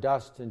 you are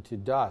dust, and to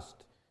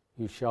dust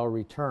you shall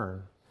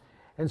return.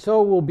 And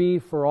so it will be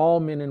for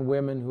all men and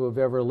women who have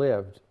ever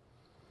lived.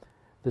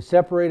 The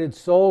separated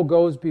soul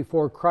goes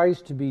before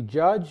Christ to be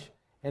judged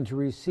and to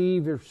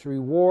receive its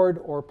reward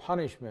or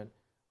punishment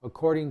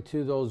according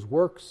to those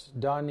works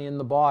done in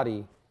the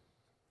body.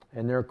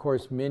 And there are, of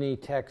course, many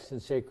texts in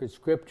sacred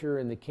scripture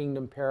in the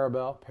kingdom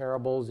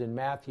parables in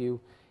Matthew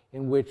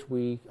in which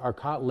we are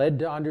led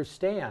to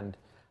understand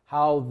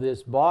how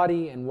this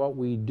body and what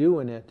we do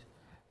in it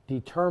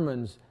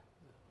determines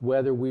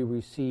whether we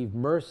receive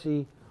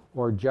mercy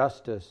or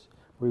justice,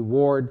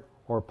 reward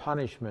or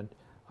punishment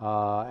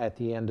at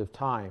the end of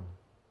time.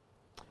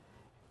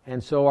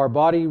 And so our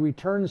body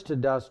returns to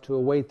dust to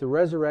await the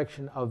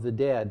resurrection of the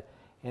dead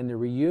and the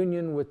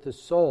reunion with the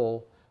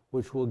soul,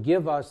 which will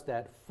give us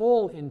that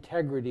full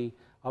integrity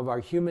of our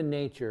human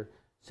nature,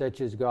 such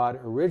as God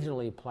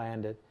originally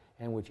planned it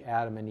and which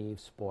Adam and Eve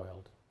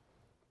spoiled.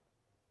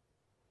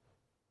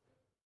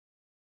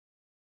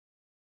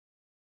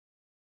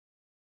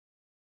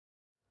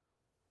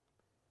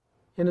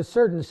 In a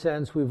certain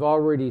sense, we've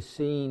already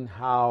seen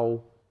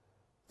how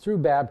through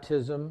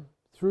baptism,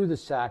 through the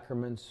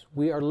sacraments,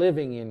 we are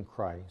living in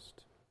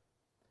Christ.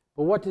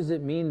 But what does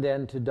it mean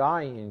then to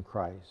die in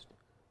Christ?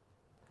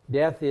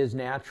 Death is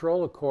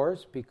natural, of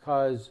course,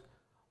 because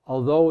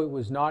although it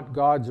was not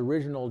God's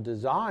original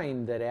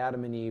design that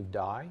Adam and Eve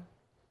die,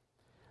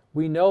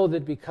 we know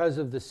that because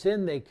of the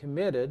sin they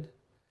committed,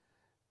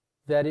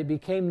 that it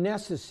became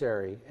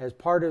necessary as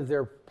part of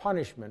their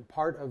punishment,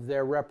 part of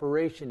their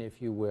reparation,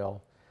 if you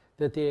will,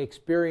 that they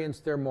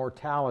experienced their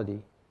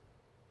mortality.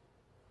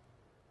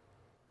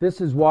 This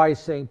is why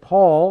St.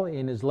 Paul,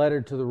 in his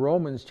letter to the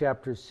Romans,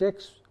 chapter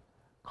 6,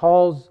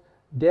 calls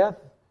death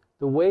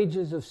the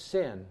wages of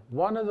sin,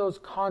 one of those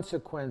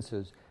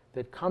consequences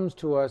that comes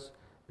to us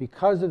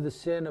because of the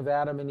sin of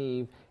Adam and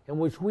Eve, and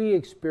which we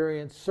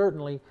experience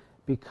certainly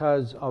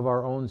because of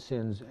our own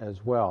sins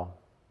as well.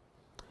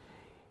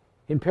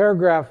 In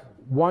paragraph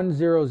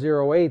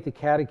 1008, the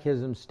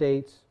Catechism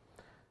states,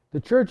 the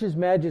Church's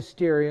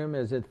magisterium,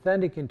 as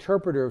authentic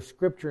interpreter of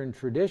Scripture and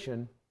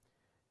tradition,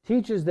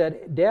 teaches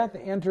that death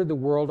entered the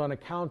world on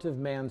account of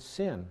man's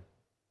sin.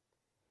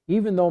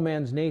 Even though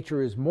man's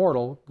nature is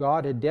mortal,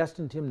 God had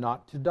destined him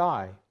not to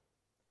die.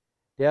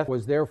 Death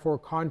was therefore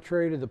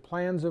contrary to the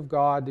plans of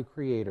God, the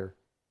Creator,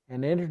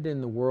 and entered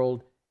in the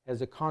world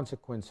as a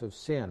consequence of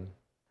sin.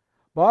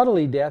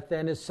 Bodily death,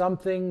 then, is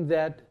something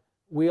that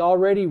we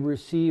already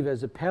receive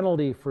as a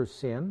penalty for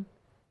sin,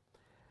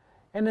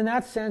 and in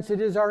that sense it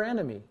is our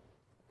enemy.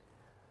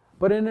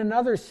 But in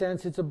another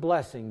sense it's a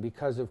blessing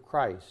because of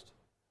Christ,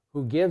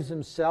 who gives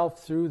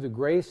himself through the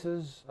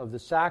graces of the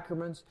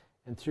sacraments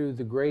and through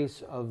the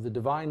grace of the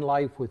divine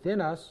life within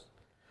us,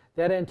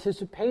 that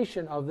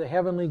anticipation of the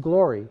heavenly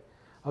glory,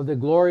 of the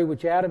glory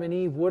which Adam and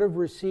Eve would have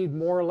received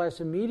more or less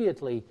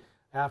immediately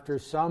after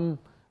some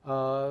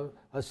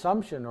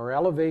assumption or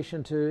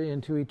elevation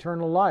into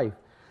eternal life,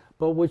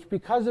 but which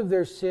because of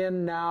their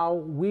sin now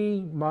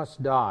we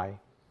must die.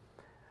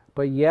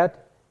 But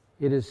yet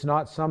it is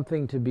not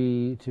something to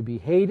be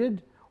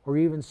hated or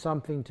even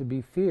something to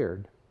be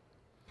feared.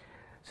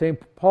 St.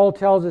 Paul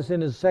tells us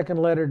in his second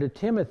letter to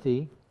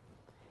Timothy,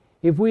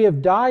 if we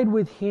have died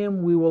with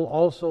him, we will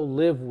also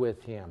live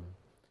with him.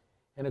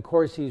 And of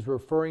course he's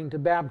referring to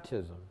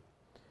baptism.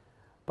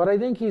 But I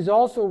think he's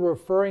also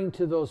referring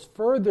to those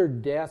further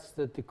deaths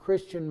that the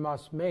Christian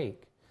must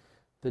make.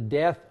 The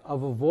death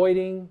of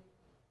avoiding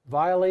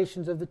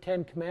violations of the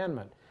Ten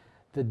Commandments.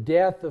 the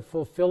death of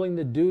fulfilling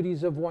the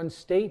duties of one's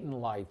state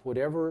in life,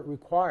 whatever it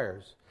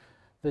requires,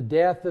 the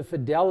death of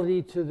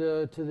fidelity to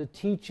the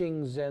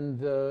teachings and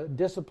the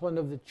discipline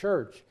of the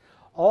church,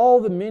 all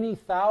the many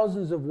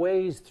thousands of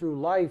ways through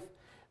life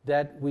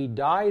that we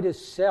die to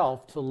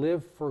self to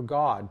live for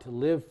God, to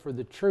live for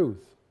the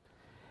truth.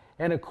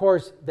 And of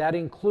course, that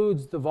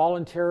includes the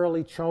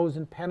voluntarily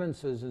chosen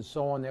penances and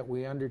so on that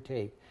we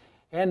undertake,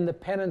 and the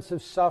penance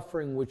of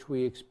suffering which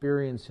we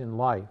experience in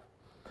life.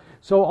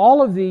 So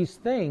all of these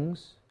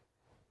things,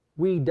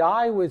 we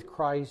die with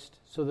Christ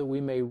so that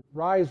we may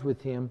rise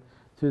with Him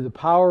through the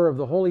power of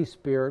the Holy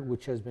Spirit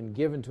which has been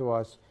given to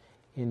us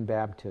in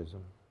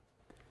baptism.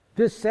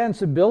 This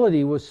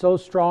sensibility was so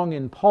strong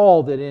in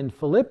Paul that in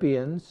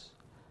Philippians,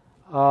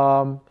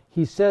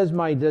 he says,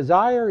 "My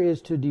desire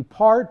is to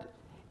depart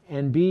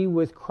and be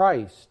with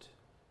Christ."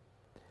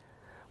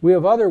 We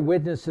have other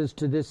witnesses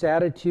to this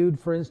attitude,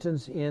 for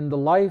instance, in the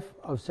life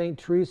of St.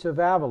 Teresa of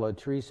Avila,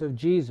 Teresa of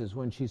Jesus,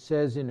 when she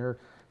says in her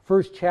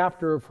first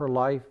chapter of her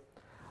life,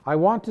 "I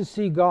want to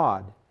see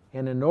God,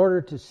 and in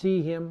order to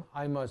see Him,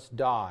 I must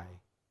die."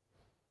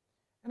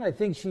 And I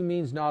think she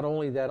means not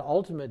only that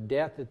ultimate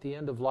death at the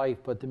end of life,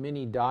 but the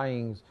many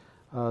dyings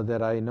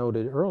that I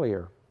noted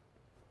earlier.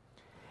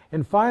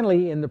 And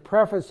finally, in the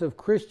preface of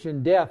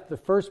Christian Death, the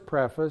first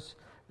preface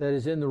that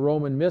is in the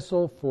Roman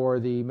Missal for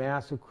the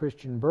Mass of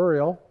Christian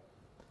Burial,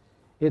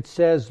 it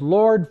says,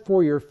 "Lord,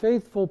 for your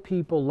faithful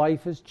people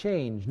life is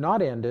changed,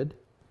 not ended.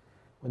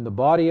 When the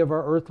body of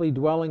our earthly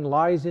dwelling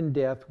lies in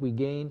death, we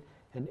gain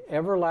an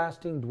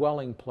everlasting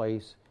dwelling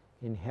place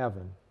in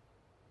heaven."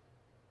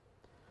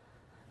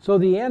 So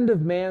the end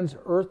of man's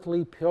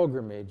earthly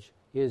pilgrimage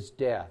is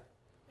death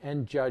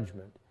and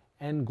judgment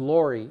and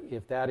glory,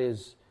 if that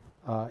is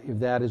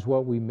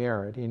what we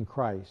merit in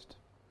Christ.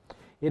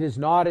 It is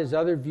not, as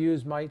other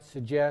views might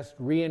suggest,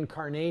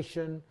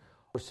 reincarnation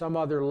or some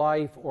other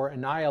life, or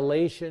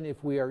annihilation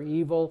if we are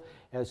evil,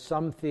 as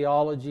some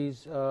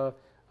theologies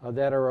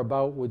that are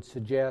about would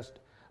suggest,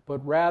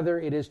 but rather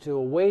it is to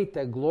await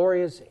that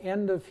glorious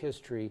end of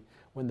history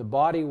when the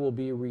body will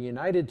be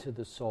reunited to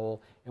the soul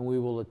and we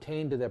will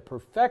attain to the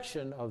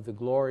perfection of the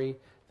glory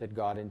that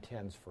God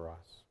intends for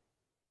us.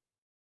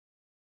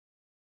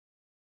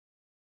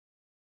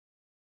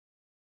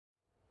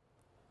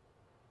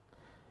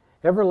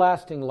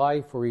 Everlasting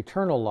life or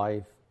eternal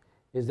life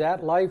is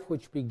that life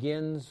which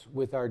begins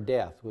with our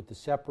death, with the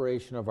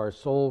separation of our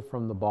soul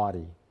from the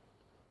body.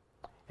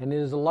 And it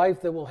is a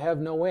life that will have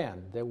no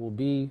end, that will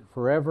be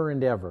forever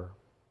and ever.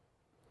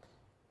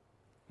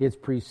 It's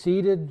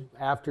preceded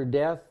after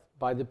death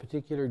by the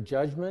particular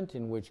judgment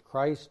in which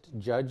Christ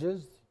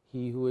judges,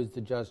 He who is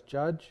the just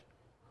judge,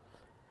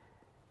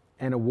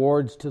 and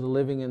awards to the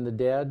living and the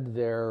dead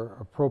their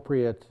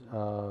appropriate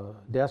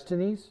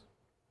destinies.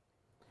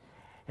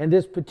 And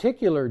this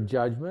particular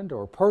judgment,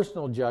 or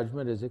personal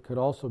judgment as it could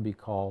also be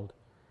called,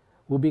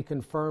 will be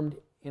confirmed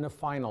in a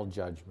final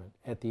judgment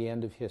at the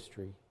end of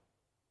history.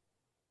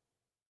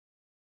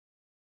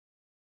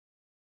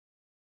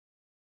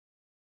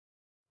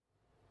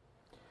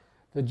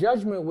 The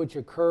judgment which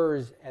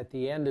occurs at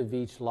the end of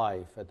each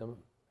life,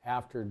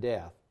 after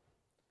death,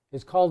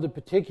 is called the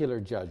particular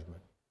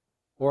judgment,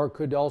 or it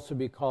could also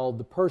be called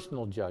the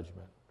personal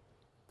judgment.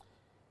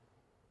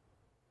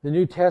 The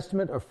New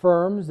Testament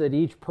affirms that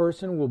each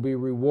person will be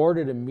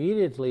rewarded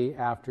immediately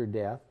after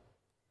death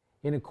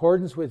in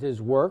accordance with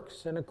his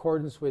works and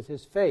accordance with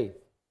his faith.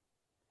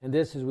 And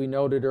this, as we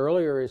noted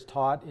earlier, is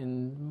taught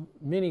in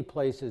many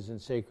places in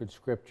sacred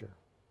Scripture.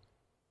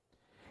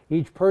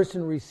 Each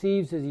person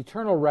receives his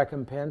eternal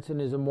recompense in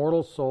his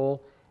immortal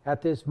soul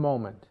at this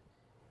moment,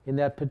 in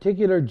that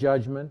particular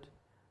judgment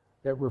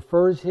that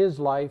refers his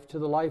life to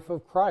the life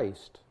of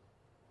Christ.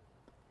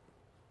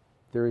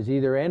 There is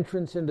either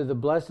entrance into the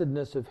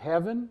blessedness of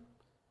heaven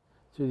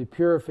through the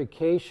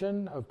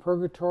purification of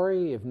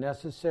purgatory, if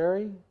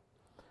necessary,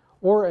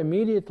 or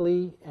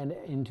immediately and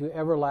into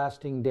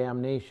everlasting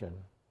damnation.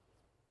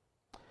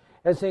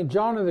 As St.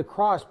 John of the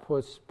Cross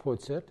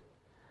puts it,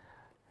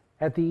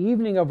 at the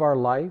evening of our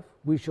life,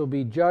 we shall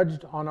be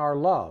judged on our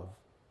love.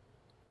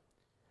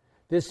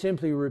 This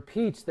simply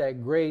repeats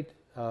that great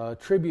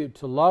tribute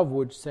to love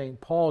which St.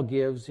 Paul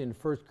gives in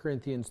 1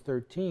 Corinthians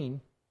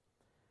 13,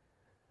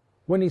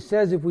 when he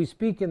says, "If we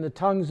speak in the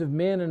tongues of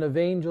men and of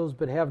angels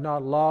but have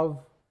not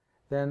love,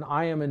 then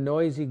I am a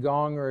noisy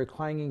gong or a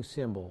clanging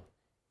cymbal.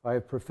 If I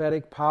have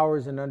prophetic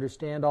powers and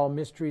understand all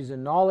mysteries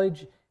and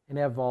knowledge and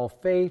have all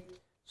faith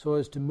so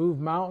as to move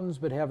mountains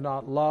but have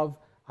not love,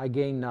 I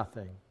gain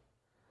nothing.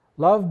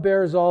 Love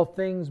bears all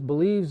things,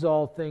 believes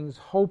all things,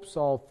 hopes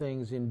all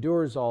things,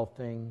 endures all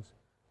things.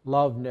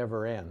 Love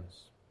never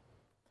ends."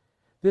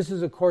 This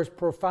is, of course,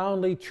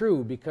 profoundly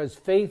true because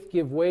faith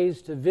gives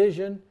ways to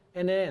vision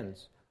and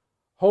ends.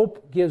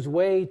 Hope gives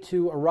way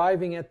to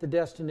arriving at the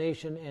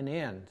destination and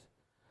end.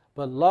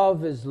 But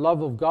love is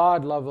love of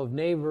God, love of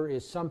neighbor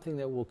is something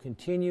that will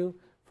continue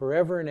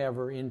forever and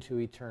ever into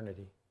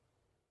eternity.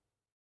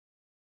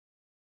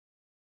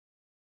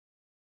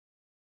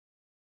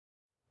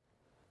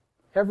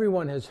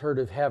 Everyone has heard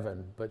of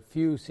heaven, but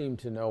few seem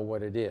to know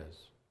what it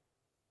is.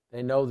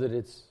 They know that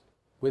it's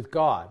with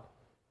God.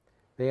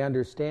 They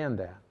understand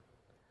that.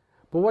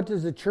 But what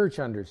does the church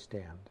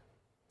understand?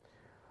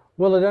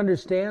 Well, it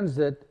understands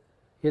that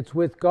it's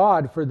with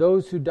God for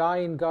those who die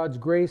in God's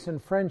grace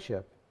and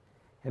friendship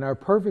and are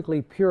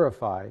perfectly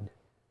purified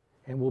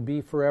and will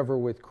be forever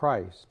with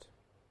Christ.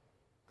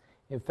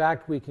 In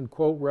fact, we can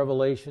quote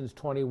Revelations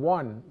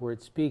 21, where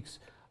it speaks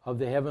of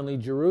the heavenly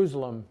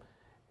Jerusalem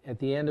at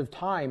the end of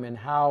time and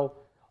how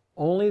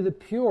only the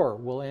pure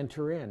will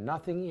enter in.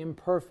 Nothing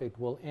imperfect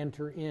will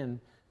enter in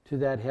to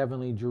that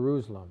heavenly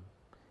Jerusalem.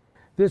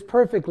 This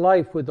perfect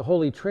life with the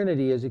Holy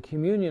Trinity is a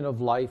communion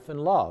of life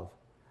and love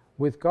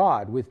with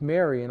God, with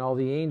Mary and all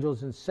the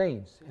angels and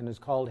saints, and is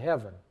called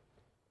heaven.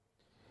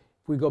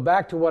 If we go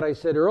back to what I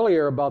said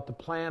earlier about the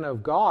plan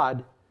of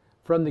God,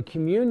 from the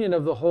communion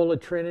of the Holy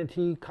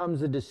Trinity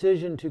comes a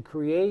decision to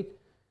create,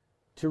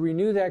 to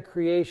renew that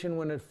creation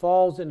when it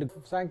falls, and to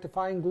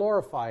sanctify and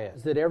glorify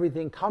it. That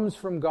everything comes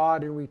from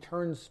God and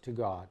returns to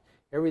God.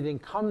 Everything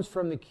comes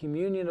from the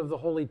communion of the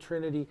Holy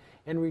Trinity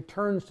and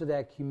returns to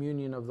that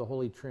communion of the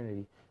Holy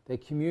Trinity, the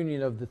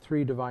communion of the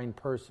three divine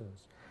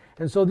persons.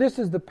 And so this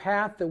is the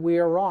path that we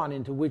are on,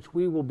 into which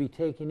we will be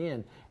taken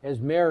in, as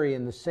Mary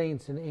and the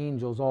saints and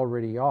angels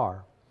already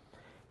are.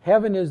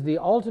 Heaven is the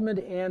ultimate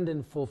end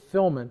and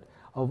fulfillment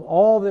of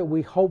all that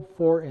we hope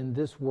for in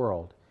this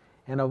world,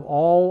 and of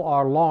all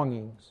our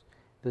longings,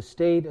 the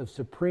state of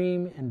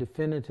supreme and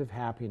definitive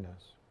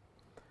happiness.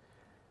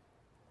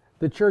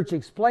 The Church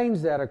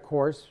explains that, of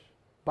course,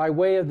 by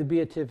way of the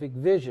beatific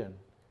vision,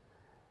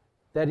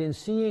 that in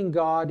seeing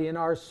God in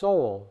our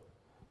soul,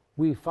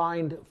 we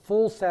find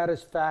full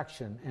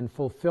satisfaction and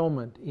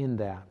fulfillment in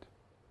that.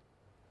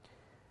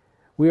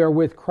 We are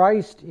with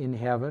Christ in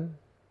heaven,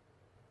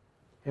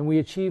 and we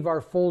achieve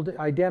our full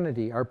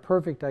identity, our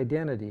perfect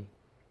identity.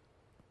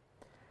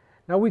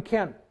 Now, we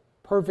can't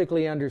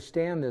perfectly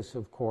understand this,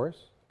 of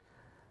course,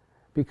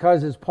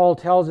 because as Paul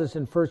tells us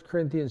in 1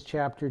 Corinthians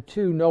chapter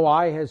 2, no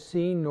eye has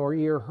seen, nor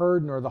ear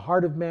heard, nor the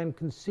heart of man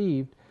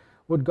conceived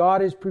what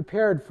God has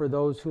prepared for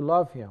those who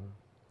love Him.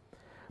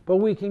 But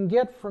we can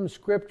get from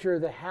Scripture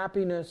the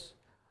happiness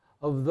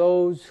of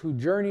those who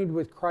journeyed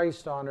with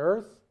Christ on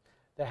earth,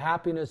 the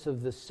happiness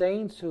of the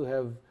saints who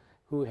have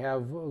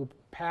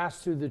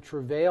passed through the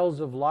travails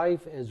of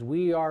life as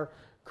we are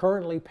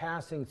currently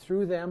passing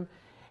through them,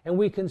 and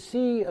we can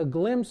see a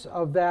glimpse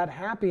of that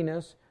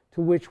happiness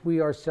to which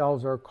we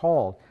ourselves are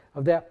called,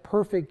 of that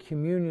perfect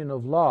communion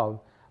of love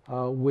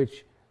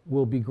which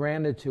will be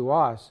granted to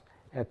us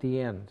at the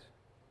end.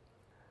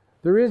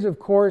 There is, of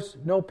course,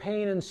 no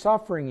pain and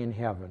suffering in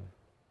heaven.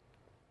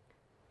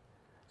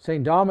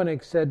 St.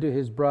 Dominic said to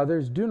his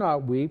brothers, "Do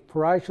not weep,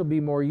 for I shall be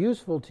more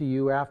useful to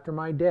you after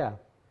my death,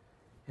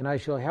 and I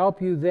shall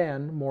help you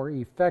then more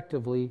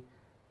effectively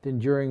than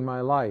during my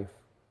life."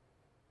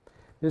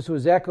 This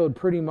was echoed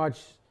pretty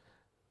much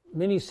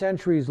many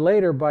centuries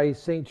later by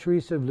St.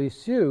 Teresa of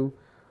Lisieux,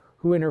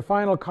 who in her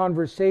final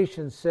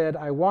conversation said,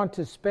 "I want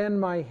to spend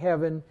my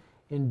heaven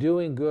in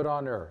doing good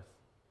on earth."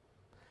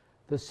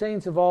 The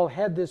saints have all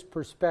had this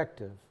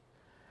perspective,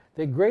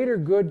 that greater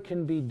good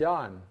can be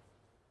done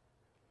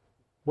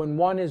when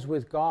one is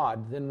with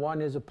God than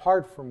one is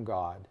apart from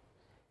God.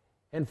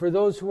 And for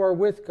those who are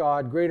with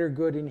God, greater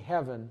good in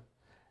heaven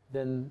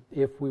than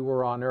if we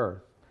were on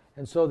earth.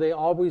 And so they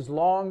always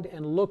longed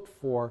and looked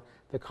for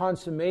the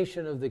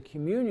consummation of the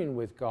communion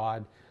with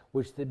God,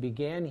 which that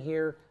began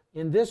here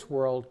in this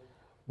world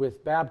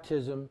with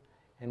baptism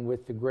and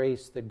with the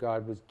grace that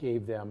God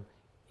gave them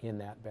in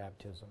that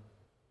baptism.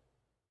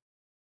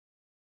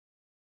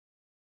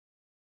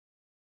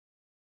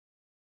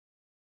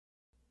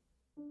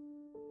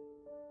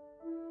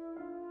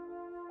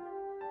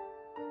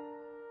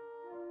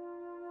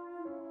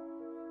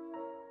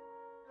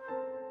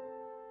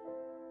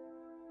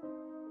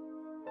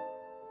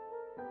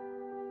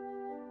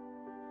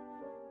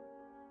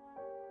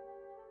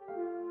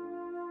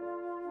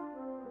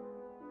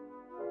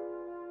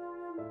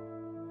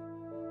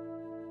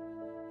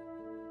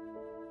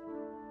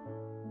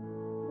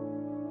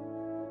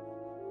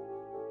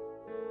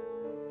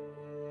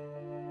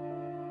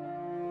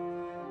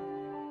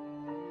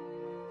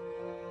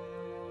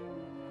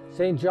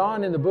 St.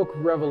 John in the book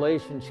of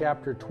Revelation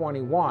chapter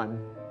 21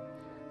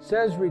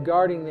 says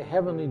regarding the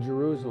heavenly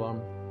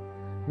Jerusalem,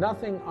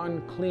 "Nothing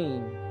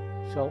unclean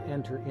shall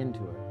enter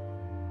into it."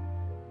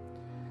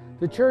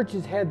 The Church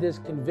has had this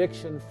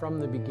conviction from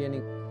the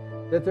beginning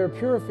that their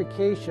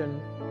purification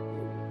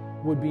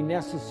would be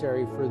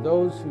necessary for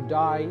those who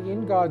die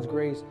in God's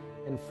grace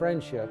and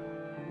friendship,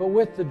 but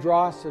with the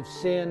dross of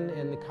sin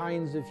and the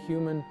kinds of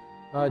human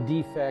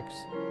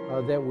defects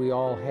that we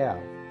all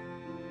have.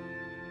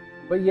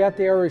 But yet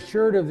they are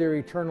assured of their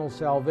eternal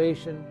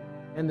salvation,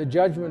 and the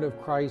judgment of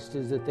Christ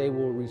is that they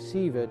will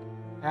receive it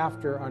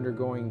after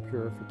undergoing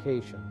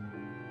purification.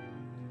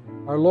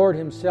 Our Lord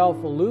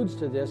Himself alludes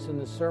to this in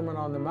the Sermon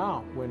on the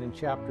Mount, when in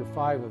chapter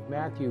 5 of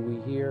Matthew we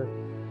hear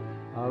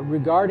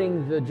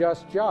regarding the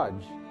just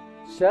judge,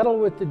 "Settle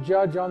with the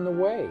judge on the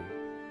way."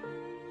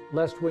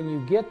 lest when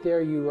you get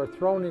there you are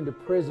thrown into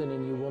prison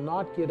and you will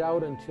not get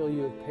out until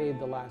you have paid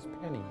the last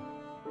penny.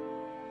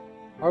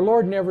 Our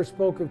Lord never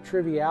spoke of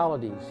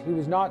trivialities. He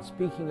was not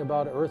speaking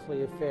about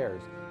earthly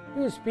affairs. He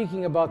was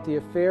speaking about the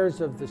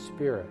affairs of the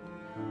Spirit.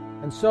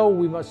 And so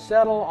we must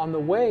settle on the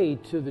way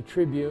to the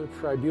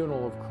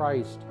tribunal of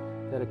Christ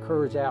that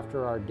occurs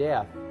after our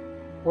death,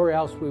 or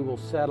else we will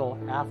settle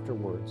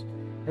afterwards.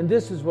 And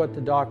this is what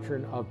the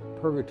doctrine of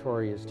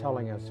purgatory is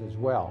telling us as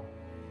well.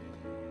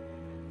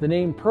 The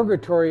name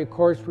purgatory, of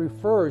course,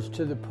 refers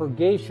to the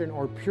purgation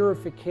or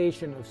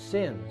purification of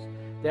sins,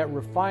 that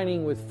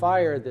refining with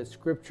fire that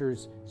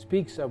Scriptures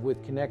speaks of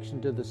with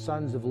connection to the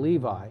sons of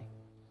Levi,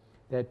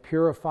 that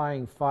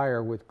purifying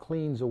fire which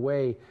cleans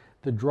away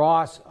the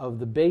dross of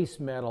the base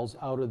metals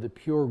out of the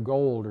pure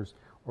gold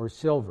or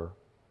silver.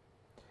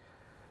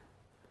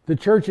 The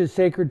Church's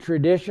sacred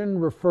tradition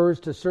refers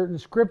to certain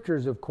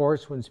Scriptures, of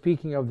course, when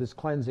speaking of this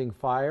cleansing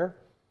fire.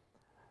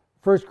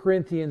 1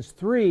 Corinthians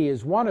 3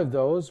 is one of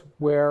those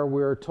where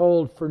we're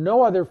told, "For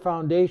no other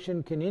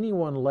foundation can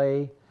anyone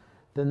lay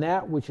than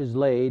that which is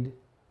laid,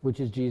 which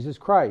is Jesus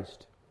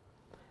Christ.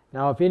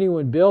 Now if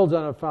anyone builds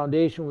on a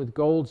foundation with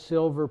gold,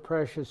 silver,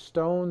 precious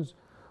stones,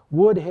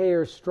 wood, hay,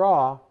 or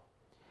straw,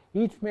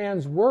 each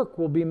man's work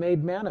will be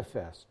made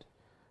manifest,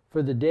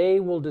 for the day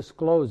will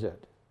disclose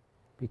it,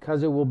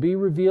 because it will be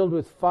revealed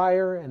with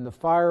fire, and the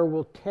fire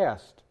will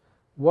test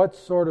what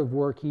sort of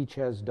work each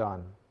has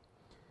done.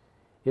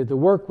 If the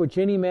work which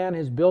any man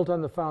has built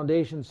on the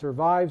foundation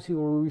survives, he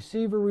will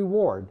receive a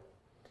reward.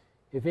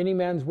 If any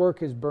man's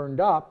work is burned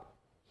up,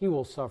 he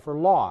will suffer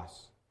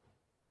loss,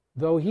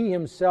 though he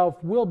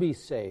himself will be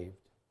saved,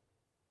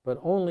 but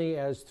only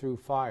as through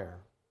fire."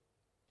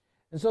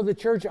 And so the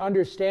Church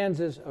understands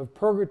this of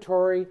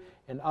purgatory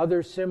and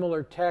other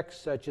similar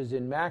texts, such as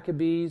in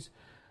Maccabees,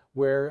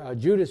 where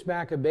Judas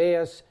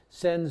Maccabeus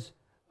sends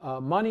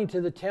money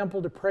to the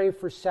temple to pray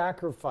for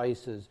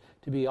sacrifices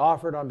to be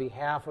offered on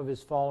behalf of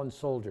his fallen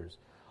soldiers.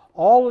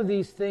 All of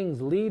these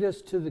things lead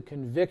us to the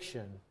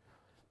conviction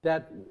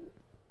that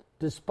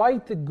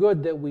despite the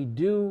good that we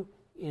do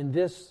in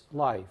this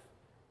life,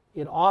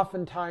 it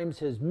oftentimes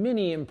has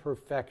many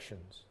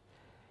imperfections.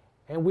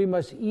 And we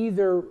must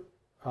either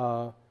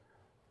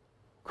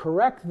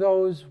correct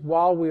those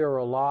while we are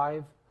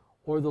alive,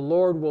 or the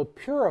Lord will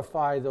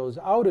purify those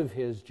out of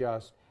His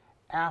just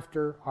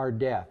after our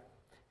death.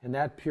 And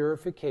that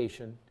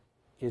purification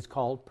is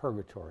called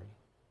purgatory.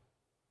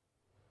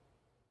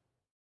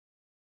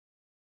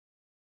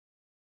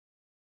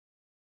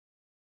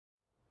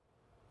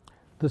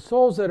 The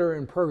souls that are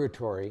in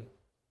purgatory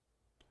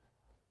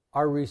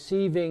are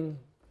receiving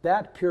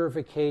that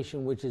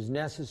purification which is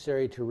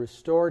necessary to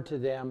restore to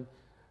them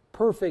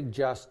perfect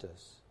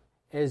justice,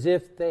 as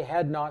if they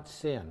had not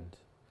sinned.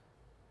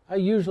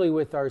 Usually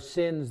with our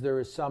sins there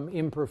is some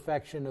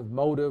imperfection of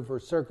motive or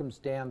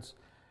circumstance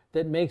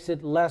that makes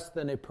it less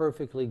than a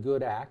perfectly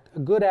good act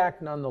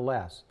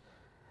nonetheless.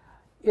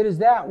 It is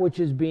that which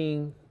is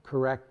being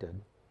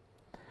corrected.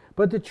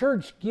 But the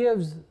Church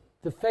gives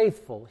the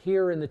faithful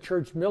here in the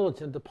Church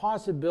militant the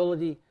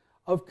possibility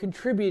of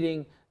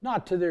contributing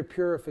not to their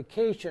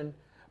purification,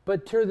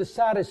 but to the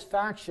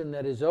satisfaction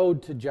that is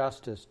owed to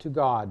justice, to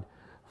God,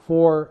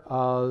 for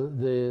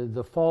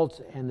the faults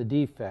and the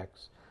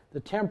defects, the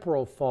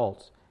temporal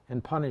faults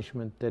and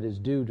punishment that is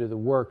due to the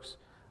works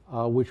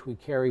which we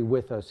carry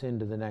with us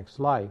into the next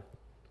life.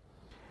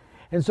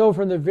 And so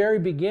from the very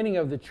beginning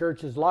of the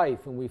Church's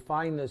life, and we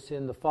find this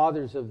in the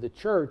Fathers of the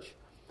Church,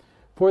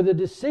 for the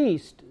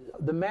deceased,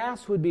 the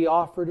Mass would be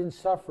offered in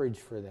suffrage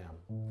for them.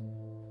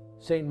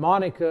 St.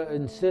 Monica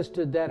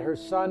insisted that her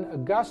son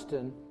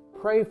Augustine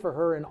pray for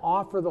her and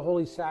offer the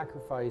holy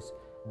sacrifice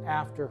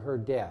after her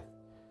death,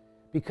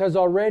 because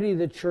already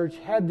the Church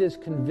had this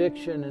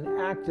conviction and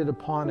acted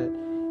upon it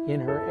in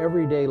her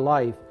everyday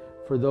life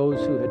for those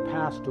who had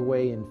passed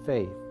away in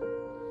faith.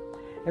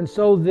 And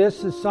so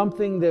this is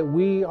something that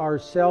we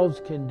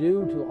ourselves can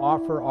do to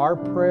offer our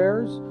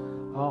prayers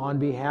on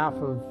behalf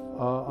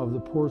of the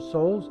poor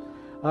souls,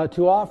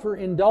 to offer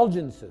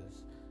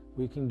indulgences.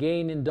 We can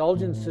gain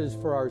indulgences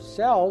for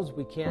ourselves.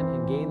 We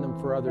can't gain them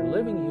for other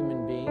living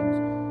human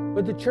beings.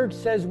 But the Church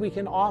says we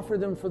can offer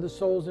them for the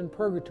souls in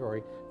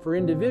purgatory, for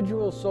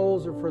individual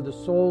souls or for the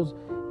souls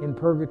in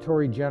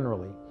purgatory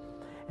generally.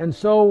 And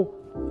so,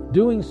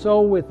 doing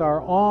so with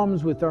our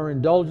alms, with our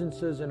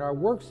indulgences, and our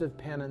works of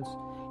penance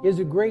is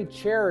a great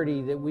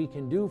charity that we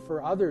can do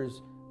for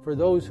others, for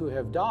those who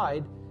have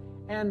died,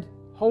 and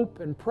hope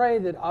and pray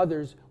that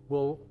others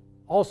will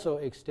also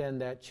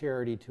extend that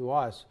charity to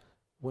us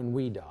when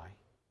we die.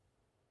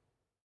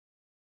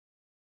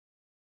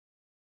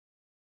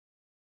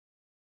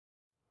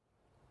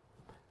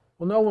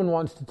 Well, no one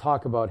wants to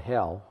talk about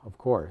hell, of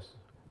course,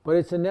 but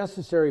it's a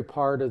necessary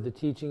part of the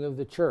teaching of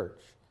the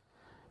Church,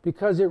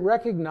 because it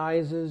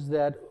recognizes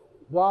that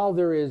while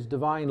there is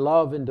divine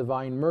love and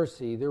divine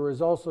mercy, there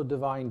is also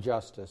divine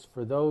justice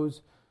for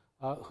those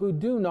who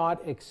do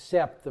not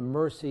accept the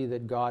mercy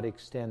that God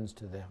extends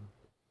to them.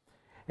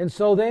 And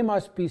so they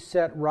must be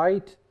set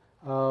right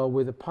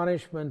with a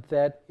punishment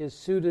that is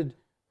suited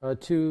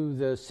to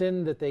the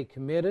sin that they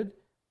committed,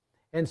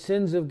 and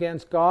sins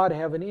against God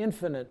have an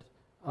infinite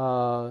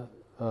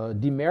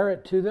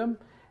demerit to them,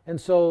 and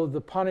so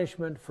the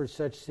punishment for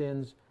such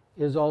sins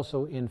is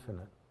also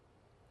infinite.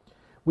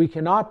 We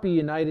cannot be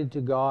united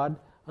to God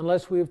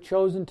unless we have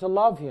chosen to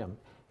love Him.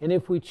 And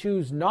if we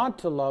choose not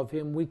to love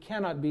Him, we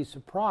cannot be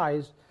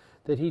surprised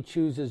that He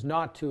chooses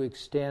not to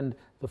extend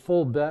the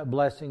full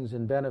blessings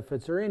and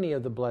benefits, or any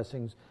of the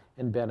blessings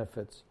and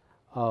benefits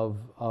of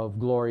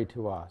glory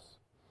to us.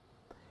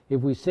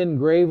 If we sin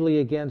gravely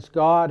against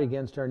God,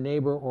 against our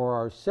neighbor or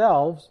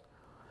ourselves,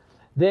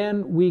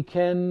 then we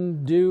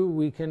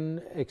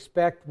can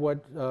expect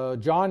what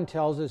John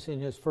tells us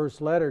in his first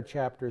letter,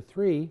 chapter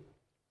 3.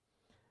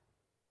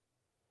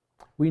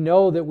 We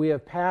know that we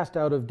have passed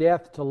out of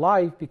death to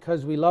life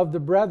because we love the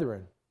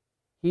brethren.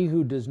 He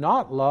who does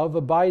not love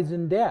abides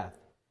in death.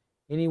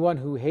 Anyone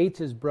who hates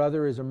his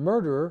brother is a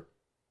murderer,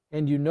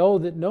 and you know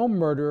that no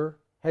murderer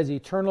has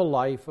eternal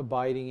life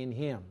abiding in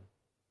him.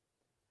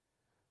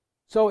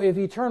 So if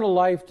eternal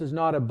life does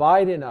not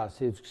abide in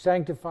us, if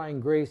sanctifying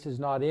grace is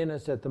not in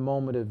us at the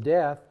moment of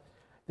death,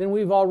 then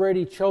we've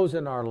already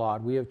chosen our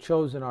lot. We have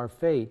chosen our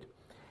fate.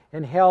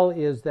 And hell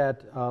is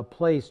that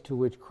place to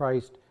which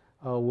Christ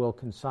will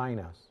consign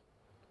us.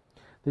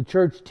 The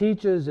church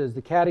teaches, as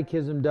the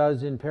Catechism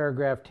does in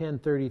paragraph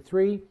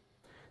 1033,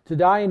 to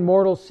die in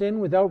mortal sin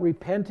without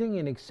repenting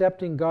and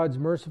accepting God's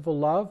merciful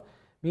love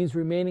means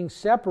remaining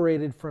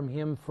separated from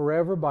Him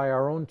forever by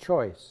our own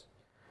choice.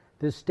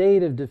 This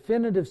state of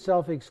definitive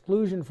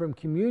self-exclusion from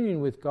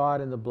communion with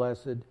God and the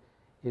blessed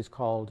is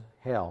called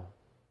hell.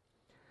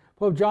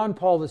 Pope John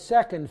Paul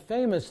II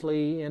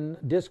famously, in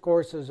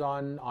discourses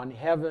on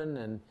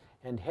heaven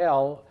and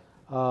hell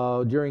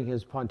during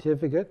his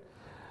pontificate,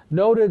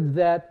 noted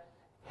that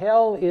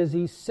hell is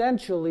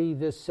essentially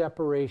this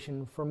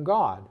separation from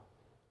God,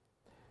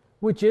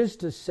 which is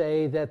to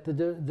say that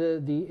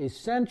the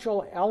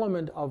essential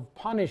element of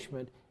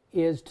punishment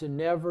is to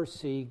never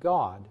see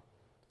God.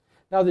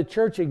 Now, the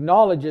Church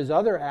acknowledges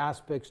other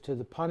aspects to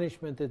the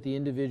punishment that the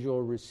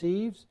individual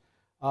receives.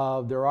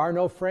 There are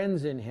no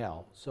friends in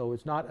hell, so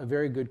it's not a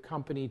very good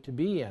company to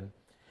be in.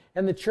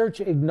 And the Church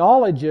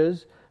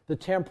acknowledges the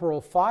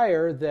temporal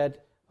fire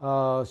that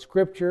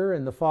Scripture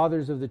and the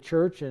fathers of the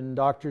Church and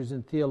doctors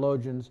and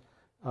theologians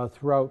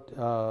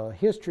throughout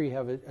history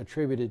have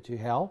attributed to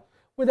hell,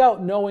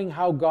 without knowing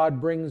how God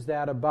brings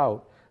that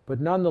about.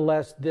 But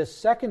nonetheless, this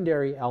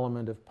secondary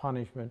element of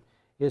punishment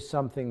is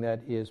something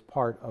that is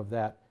part of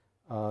that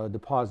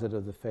deposit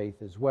of the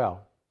faith as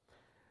well.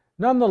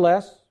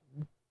 Nonetheless,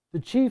 the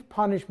chief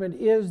punishment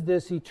is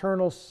this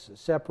eternal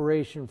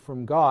separation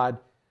from God,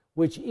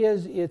 which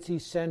is its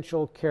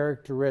essential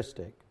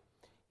characteristic.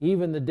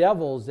 Even the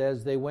devils,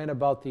 as they went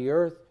about the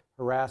earth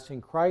harassing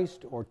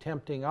Christ or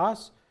tempting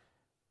us,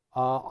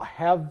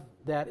 have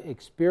that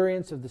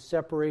experience of the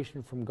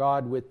separation from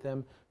God with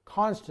them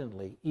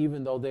constantly,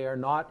 even though they are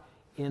not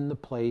in the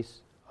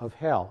place of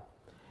hell.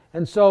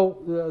 And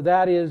so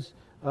that is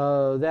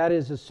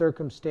a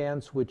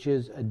circumstance which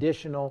is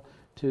additional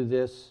to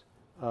this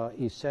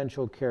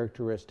essential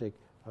characteristic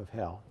of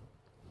hell.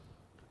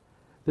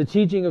 The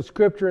teaching of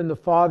Scripture and the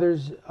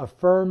Fathers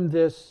affirm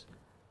this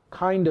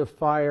kind of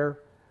fire,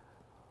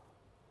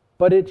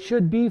 but it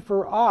should be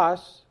for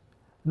us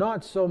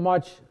not so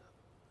much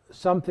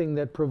something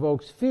that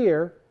provokes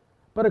fear,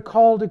 but a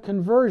call to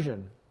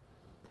conversion.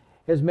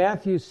 As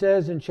Matthew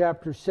says in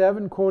chapter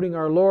 7, quoting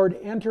our Lord,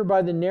 "Enter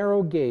by the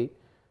narrow gate,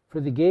 for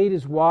the gate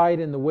is wide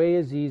and the way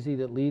is easy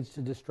that leads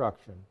to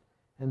destruction,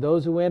 and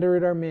those who enter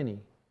it are many.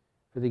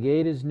 For the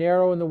gate is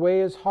narrow and the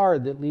way is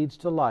hard that leads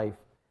to life,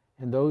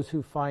 and those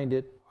who find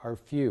it are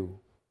few."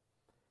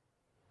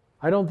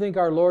 I don't think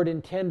our Lord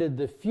intended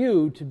the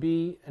few to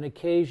be an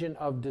occasion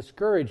of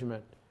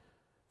discouragement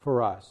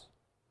for us,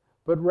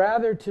 but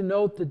rather to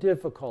note the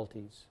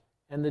difficulties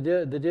and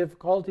the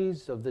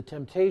difficulties of the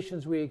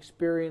temptations we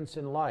experience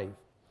in life.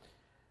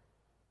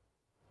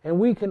 And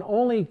we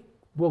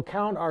will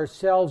count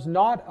ourselves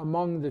not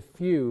among the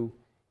few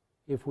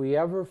if we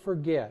ever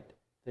forget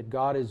that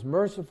God is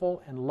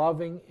merciful and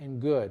loving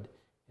and good.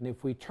 And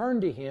if we turn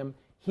to Him,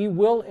 He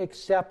will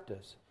accept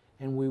us,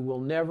 and we will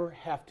never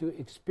have to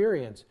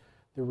experience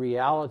the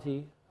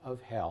reality of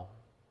hell.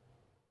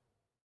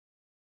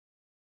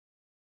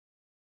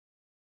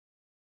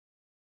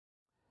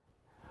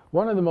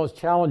 One of the most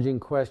challenging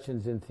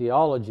questions in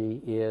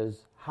theology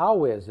is,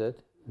 how is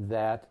it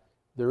that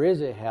there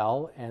is a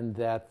hell and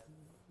that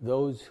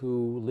those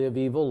who live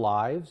evil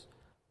lives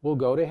will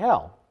go to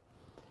hell?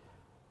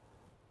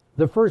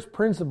 The first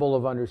principle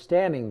of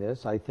understanding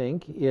this, I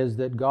think, is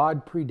that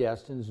God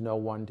predestines no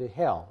one to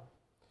hell.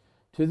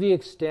 To the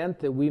extent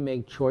that we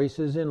make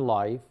choices in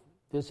life,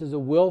 this is a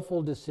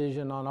willful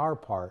decision on our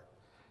part,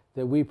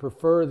 that we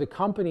prefer the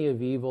company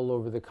of evil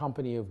over the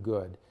company of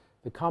good,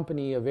 the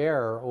company of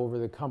error over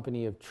the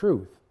company of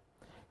truth,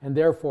 and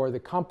therefore the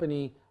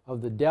company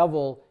of the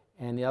devil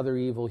and the other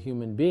evil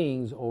human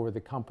beings over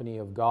the company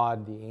of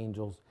God, the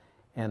angels,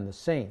 and the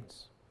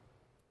saints.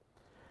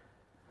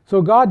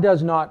 So God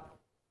does not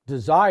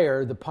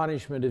desire the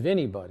punishment of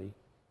anybody,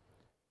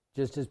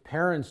 just as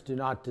parents do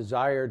not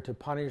desire to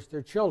punish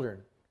their children.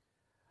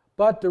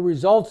 But the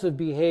results of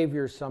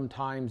behavior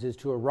sometimes is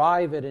to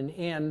arrive at an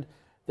end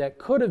that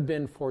could have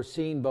been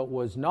foreseen but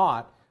was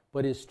not,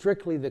 but is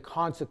strictly the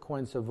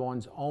consequence of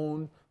one's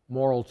own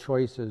moral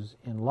choices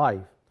in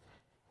life.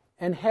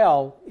 And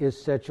hell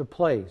is such a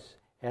place,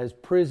 as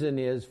prison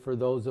is for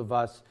those of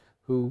us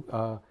who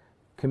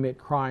commit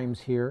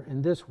crimes here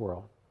in this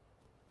world.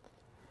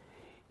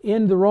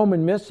 In the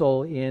Roman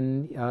Missal,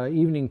 in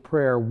Evening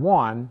Prayer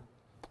 1,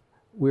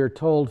 we are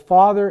told,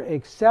 "Father,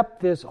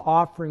 accept this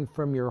offering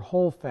from your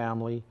whole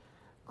family.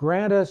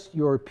 Grant us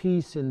your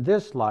peace in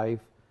this life.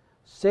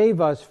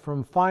 Save us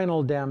from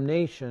final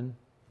damnation,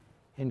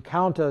 and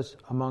count us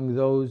among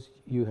those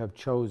you have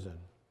chosen."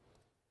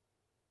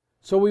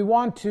 So we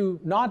want to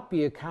not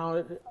be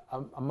accounted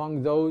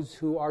among those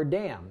who are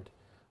damned,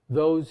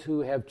 those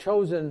who have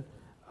chosen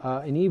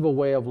an evil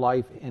way of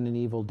life and an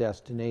evil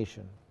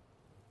destination.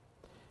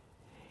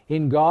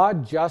 In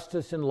God,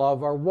 justice and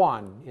love are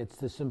one. It's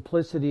the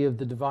simplicity of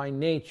the divine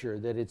nature,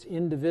 that it's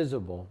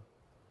indivisible.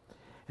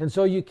 And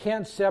so you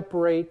can't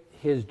separate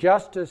His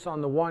justice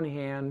on the one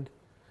hand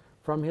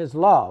from His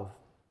love.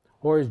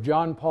 Or as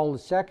John Paul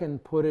II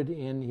put it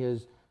in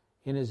his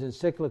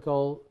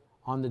encyclical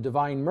on the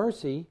divine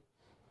mercy,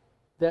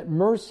 that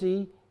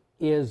mercy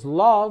is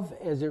love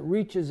as it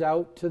reaches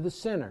out to the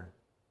sinner.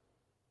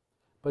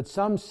 But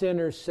some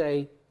sinners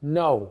say,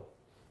 "No,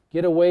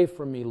 get away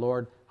from me,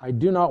 Lord. I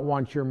do not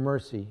want your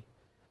mercy."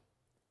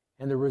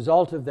 And the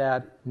result of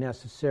that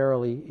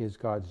necessarily is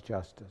God's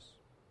justice.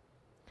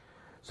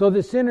 So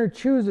the sinner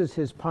chooses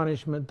his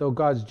punishment, though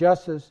God's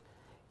justice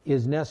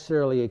is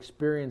necessarily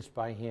experienced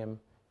by him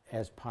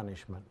as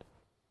punishment.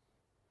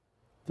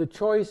 The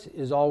choice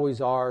is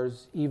always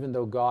ours, even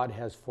though God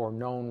has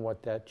foreknown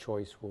what that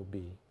choice will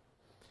be.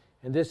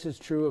 And this is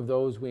true of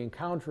those we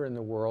encounter in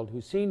the world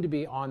who seem to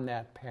be on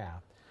that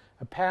path,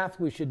 a path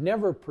we should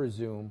never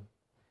presume,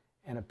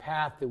 and a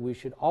path that we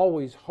should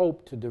always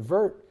hope to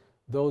divert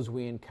those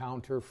we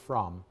encounter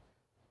from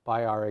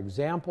by our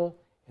example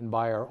and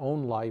by our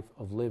own life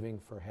of living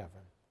for heaven.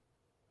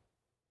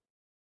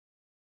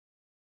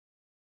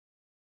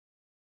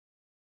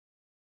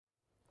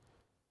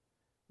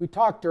 We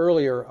talked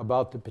earlier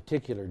about the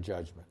particular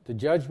judgment, the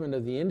judgment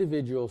of the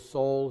individual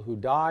soul who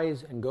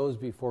dies and goes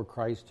before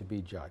Christ to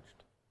be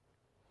judged.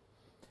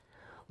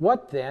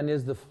 What then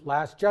is the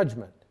last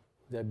judgment?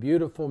 That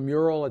beautiful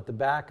mural at the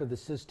back of the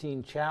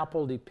Sistine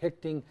Chapel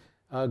depicting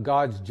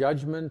God's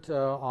judgment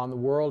on the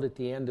world at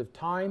the end of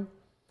time.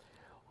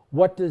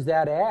 What does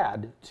that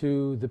add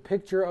to the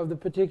picture of the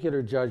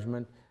particular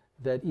judgment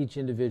that each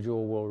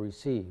individual will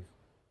receive?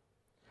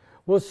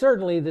 Well,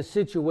 certainly the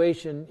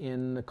situation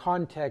in the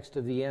context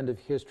of the end of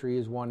history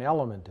is one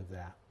element of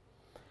that.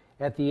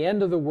 At the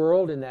end of the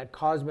world, in that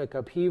cosmic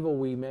upheaval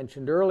we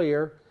mentioned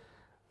earlier,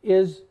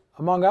 is,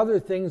 among other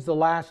things, the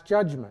last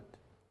judgment.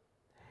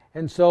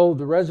 And so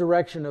the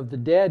resurrection of the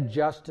dead,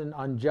 just and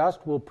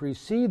unjust, will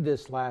precede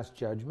this last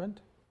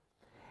judgment.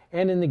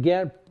 And in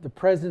the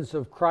presence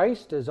of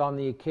Christ, as on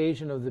the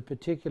occasion of the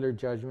particular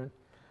judgment,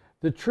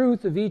 the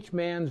truth of each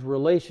man's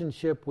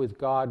relationship with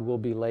God will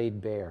be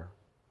laid bare.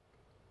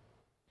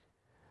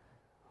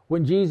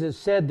 When Jesus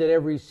said that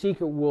every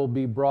secret will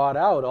be brought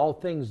out, all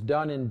things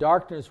done in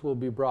darkness will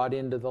be brought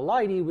into the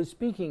light, he was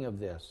speaking of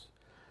this.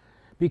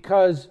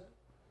 Because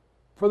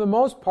for the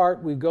most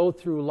part, we go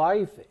through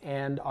life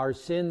and our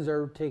sins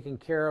are taken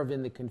care of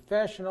in the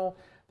confessional.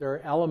 There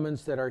are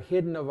elements that are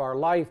hidden of our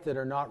life that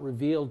are not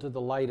revealed to the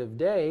light of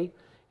day.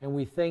 And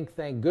we think,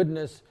 thank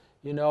goodness,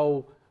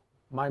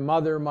 my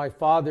mother, my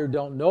father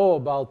don't know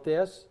about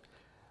this.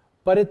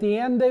 But at the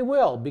end they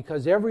will,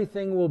 because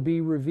everything will be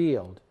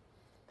revealed.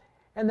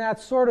 And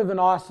that's sort of an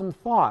awesome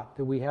thought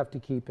that we have to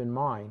keep in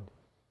mind.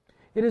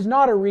 It is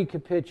not a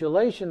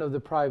recapitulation of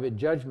the private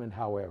judgment,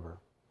 however.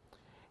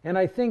 And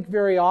I think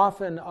very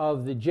often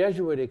of the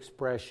Jesuit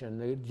expression,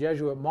 the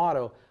Jesuit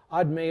motto,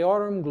 ad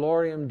maiorem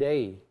gloriam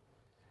Dei,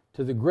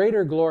 to the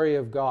greater glory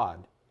of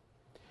God.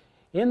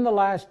 In the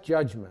last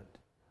judgment,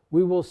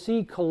 we will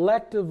see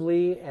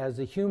collectively as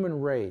a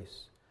human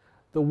race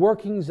the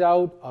workings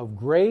out of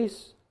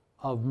grace,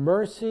 of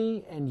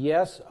mercy, and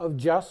yes, of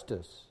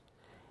justice.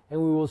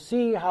 And we will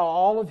see how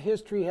all of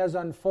history has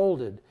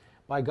unfolded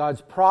by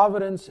God's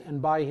providence and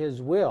by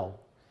His will,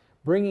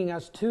 bringing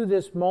us to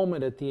this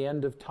moment at the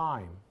end of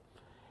time.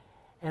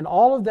 And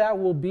all of that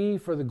will be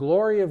for the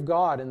glory of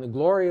God and the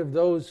glory of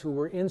those who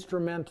were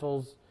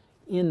instrumentals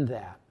in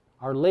that.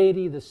 Our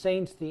Lady, the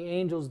saints, the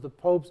angels, the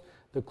popes,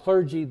 the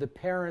clergy, the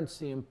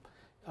parents,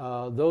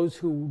 those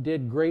who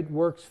did great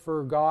works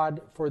for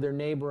God, for their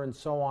neighbor, and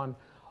so on.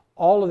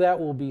 All of that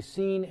will be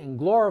seen and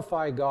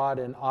glorify God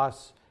and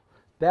us.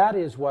 That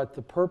is what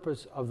the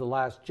purpose of the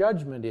last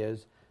judgment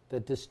is,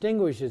 that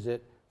distinguishes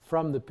it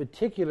from the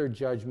particular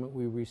judgment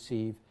we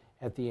receive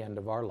at the end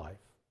of our life.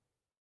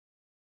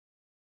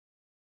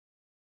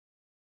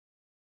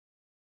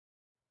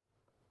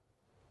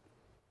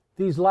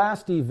 These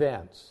last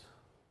events,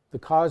 the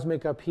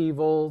cosmic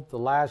upheaval, the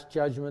last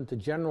judgment, the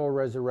general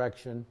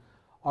resurrection,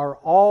 are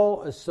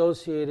all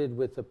associated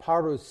with the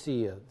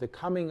parousia, the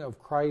coming of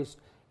Christ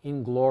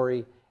in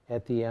glory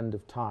at the end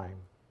of time.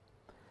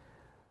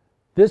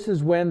 This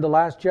is when the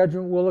last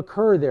judgment will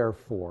occur,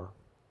 therefore,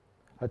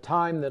 a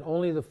time that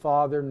only the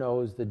Father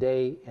knows the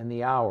day and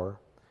the hour.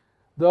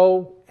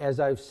 Though, as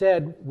I've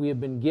said, we have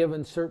been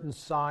given certain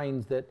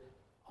signs that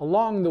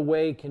along the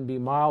way can be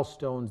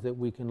milestones that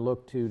we can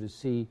look to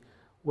see,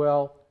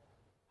 well,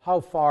 how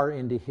far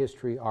into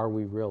history are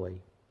we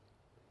really?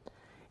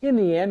 In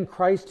the end,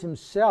 Christ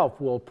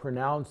himself will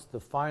pronounce the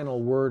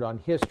final word on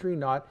history,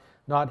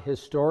 not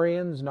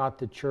historians, not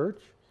the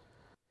church.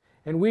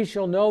 And we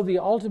shall know the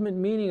ultimate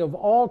meaning of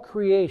all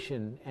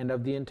creation and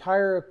of the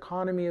entire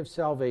economy of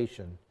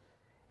salvation,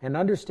 and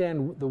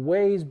understand the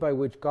ways by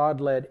which God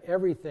led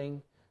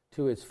everything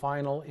to its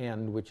final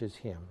end, which is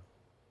Him.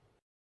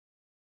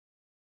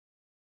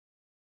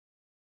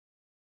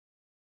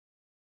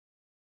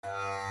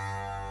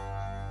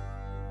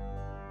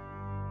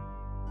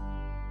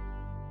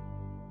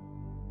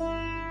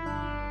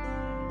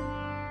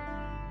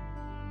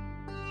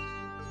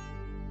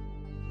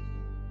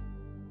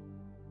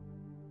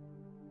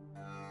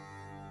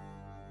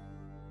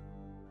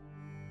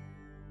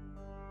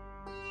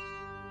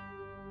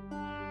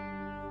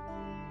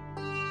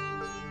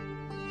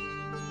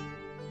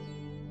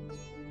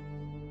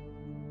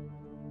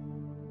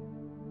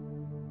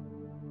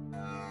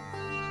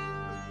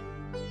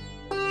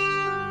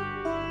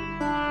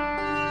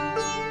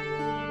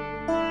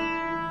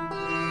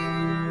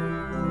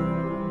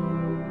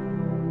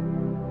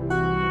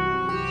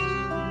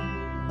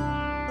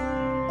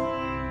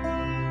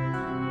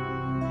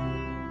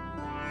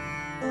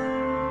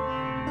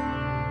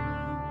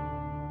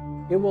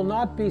 It will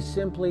not be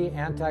simply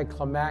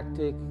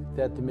anticlimactic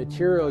that the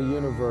material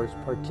universe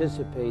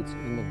participates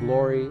in the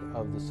glory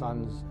of the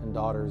sons and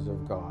daughters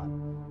of God.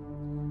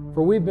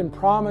 For we've been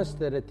promised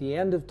that at the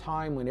end of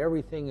time, when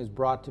everything is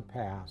brought to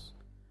pass,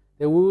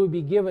 that we will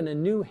be given a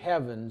new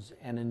heavens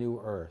and a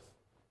new earth.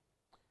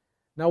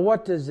 Now,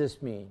 what does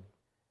this mean?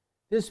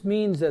 This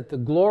means that the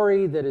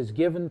glory that is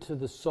given to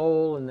the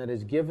soul and that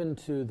is given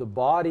to the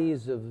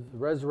bodies of the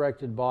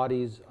resurrected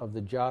bodies of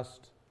the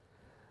just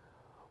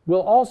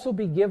will also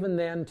be given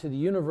then to the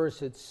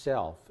universe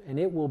itself, and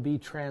it will be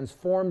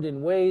transformed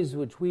in ways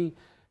which we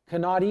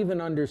cannot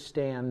even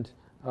understand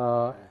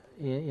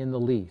in the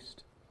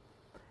least.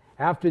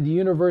 After the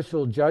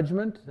universal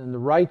judgment and the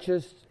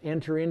righteous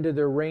enter into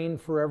their reign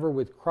forever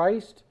with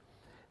Christ,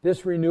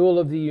 this renewal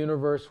of the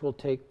universe will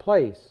take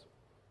place.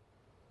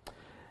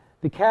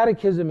 The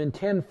Catechism in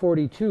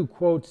 1042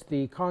 quotes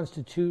the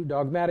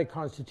Dogmatic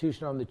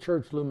Constitution on the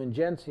Church, Lumen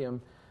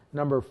Gentium,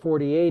 number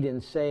 48, in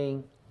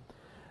saying,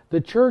 "The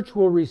Church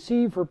will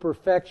receive her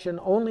perfection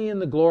only in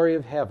the glory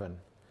of heaven,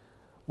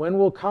 when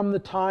will come the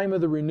time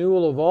of the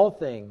renewal of all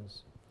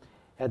things.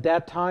 At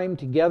that time,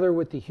 together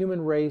with the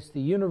human race, the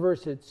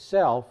universe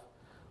itself,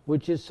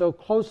 which is so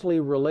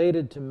closely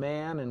related to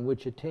man and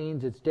which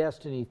attains its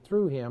destiny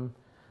through him,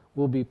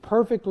 will be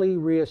perfectly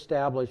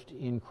reestablished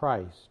in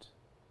Christ."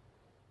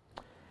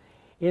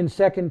 In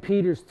 2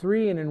 Peter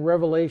 3 and in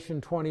Revelation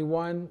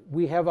 21,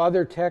 we have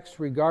other texts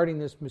regarding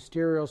this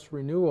mysterious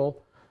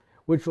renewal,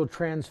 which will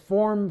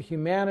transform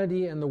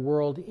humanity and the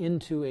world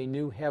into a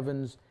new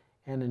heavens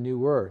and a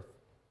new earth.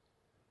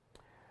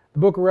 The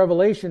book of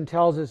Revelation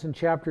tells us in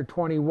chapter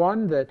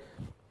 21 that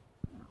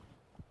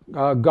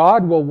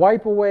God will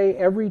wipe away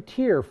every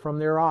tear from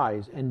their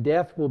eyes, and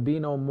death will be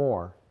no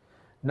more.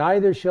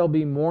 Neither shall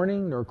be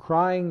mourning, nor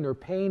crying, nor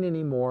pain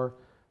any more,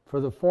 for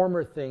the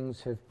former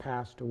things have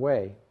passed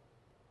away.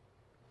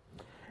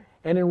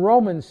 And in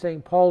Romans,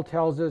 St. Paul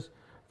tells us,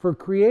 "For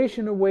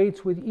creation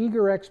awaits with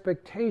eager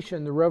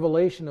expectation the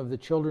revelation of the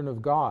children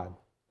of God.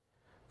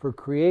 For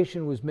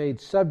creation was made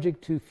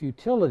subject to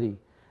futility,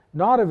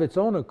 not of its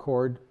own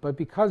accord, but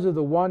because of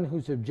the one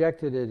who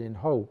subjected it in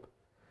hope,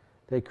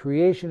 that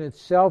creation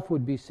itself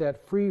would be set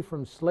free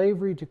from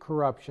slavery to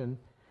corruption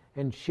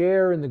and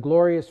share in the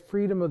glorious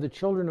freedom of the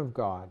children of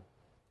God.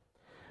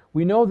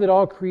 We know that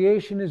all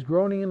creation is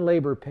groaning in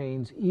labor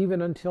pains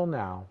even until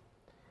now.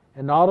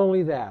 And not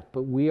only that,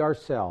 but we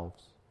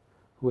ourselves,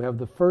 who have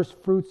the first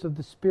fruits of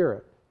the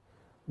Spirit,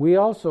 we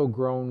also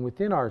groan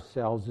within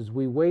ourselves as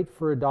we wait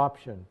for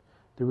adoption,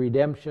 the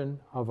redemption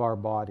of our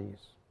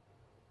bodies."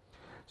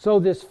 So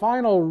this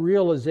final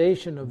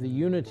realization of the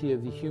unity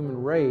of the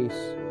human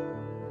race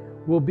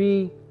will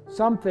be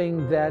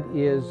something that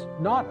is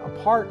not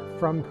apart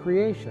from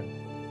creation.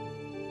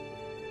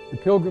 The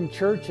Pilgrim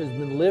Church has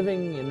been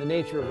living in the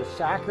nature of a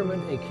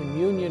sacrament, a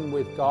communion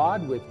with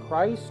God, with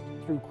Christ,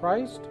 through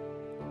Christ.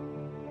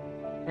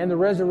 And the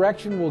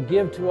resurrection will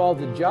give to all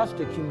the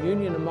just a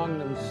communion among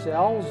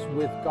themselves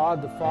with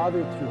God the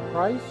Father through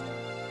Christ.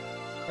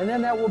 And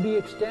then that will be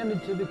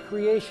extended to the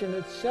creation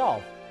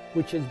itself,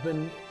 which has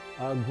been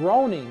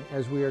groaning,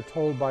 as we are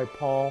told by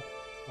Paul,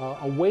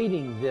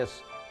 awaiting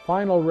this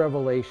final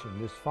revelation,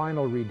 this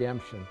final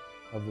redemption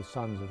of the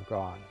sons of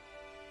God.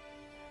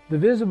 The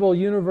visible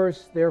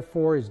universe,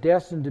 therefore, is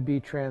destined to be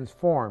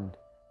transformed.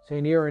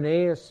 St.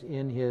 Irenaeus,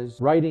 in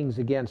his writings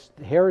against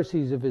the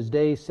heresies of his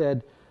day,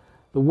 said,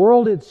 The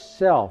world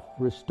itself,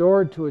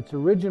 restored to its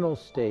original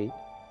state,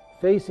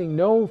 facing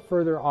no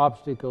further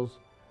obstacles,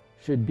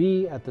 should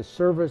be at the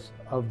service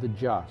of the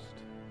just.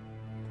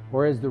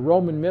 Or as the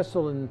Roman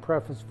Missal in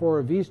Preface 4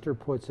 of Easter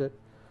puts it,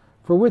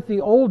 "For with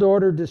the old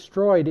order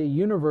destroyed, a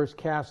universe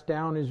cast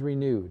down is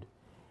renewed,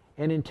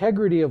 and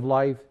integrity of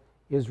life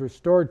is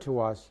restored to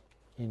us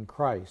in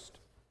Christ."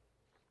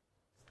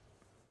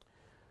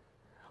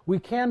 We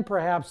can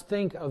perhaps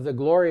think of the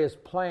glorious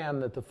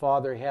plan that the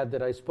Father had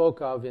that I spoke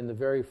of in the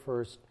very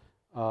first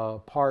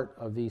part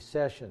of these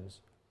sessions.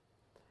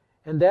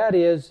 And that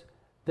is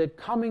that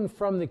coming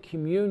from the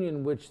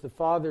communion which the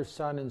Father,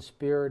 Son, and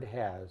Spirit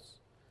has,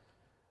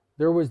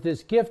 there was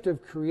this gift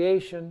of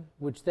creation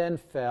which then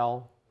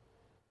fell,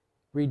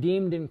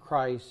 redeemed in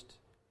Christ,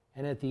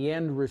 and at the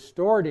end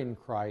restored in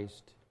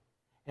Christ,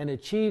 and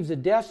achieves a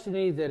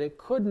destiny that it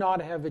could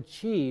not have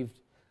achieved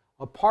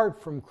apart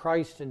from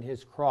Christ and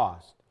His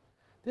cross.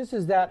 This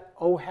is that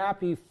 "O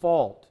happy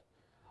fault"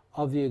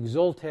 of the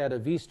Exultet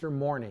of Easter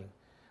morning,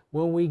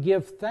 when we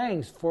give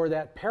thanks for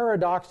that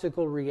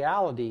paradoxical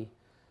reality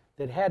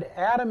that had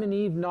Adam and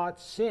Eve not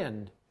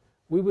sinned,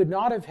 we would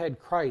not have had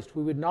Christ,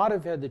 we would not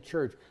have had the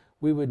church,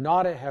 we would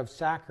not have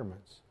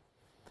sacraments.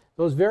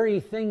 Those very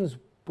things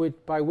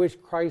by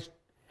which Christ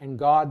and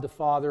God the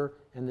Father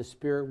and the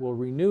Spirit will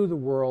renew the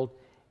world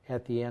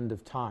at the end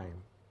of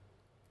time.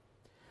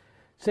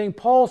 St.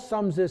 Paul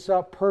sums this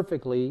up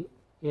perfectly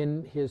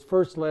in his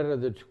first letter to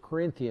the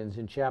Corinthians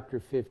in chapter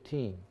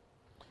 15,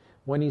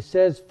 when he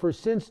says, "For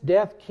since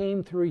death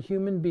came through a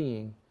human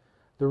being,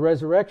 the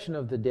resurrection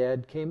of the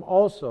dead came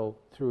also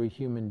through a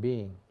human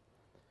being.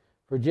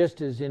 For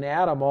just as in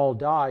Adam all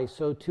die,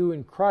 so too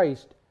in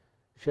Christ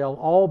shall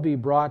all be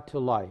brought to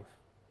life,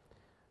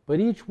 but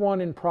each one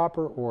in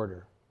proper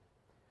order.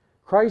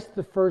 Christ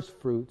the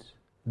firstfruits,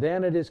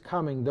 then at His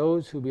coming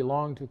those who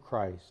belong to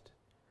Christ.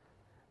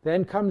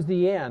 Then comes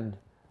the end,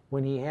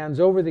 when He hands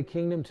over the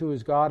kingdom to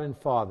His God and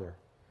Father,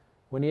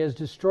 when He has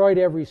destroyed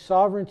every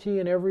sovereignty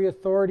and every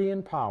authority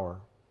and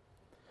power.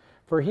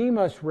 For He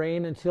must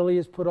reign until He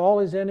has put all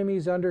His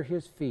enemies under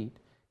His feet,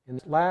 and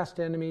the last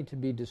enemy to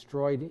be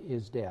destroyed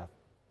is death.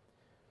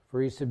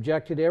 For He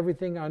subjected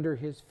everything under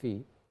His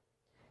feet.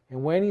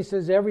 And when He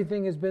says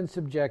everything has been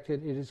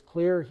subjected, it is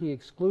clear He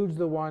excludes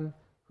the one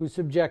who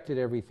subjected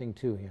everything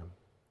to Him.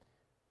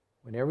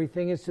 When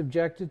everything is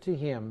subjected to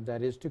Him,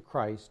 that is to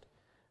Christ,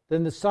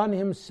 then the Son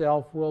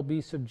Himself will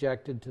be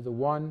subjected to the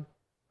one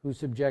who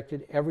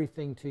subjected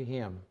everything to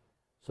Him,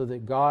 so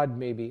that God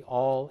may be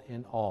all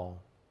in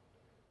all.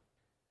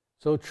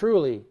 So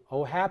truly,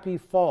 O happy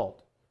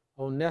fault,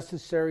 O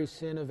necessary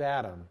sin of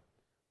Adam,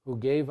 who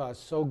gave us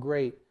so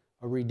great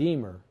a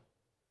Redeemer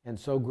and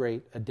so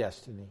great a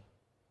destiny."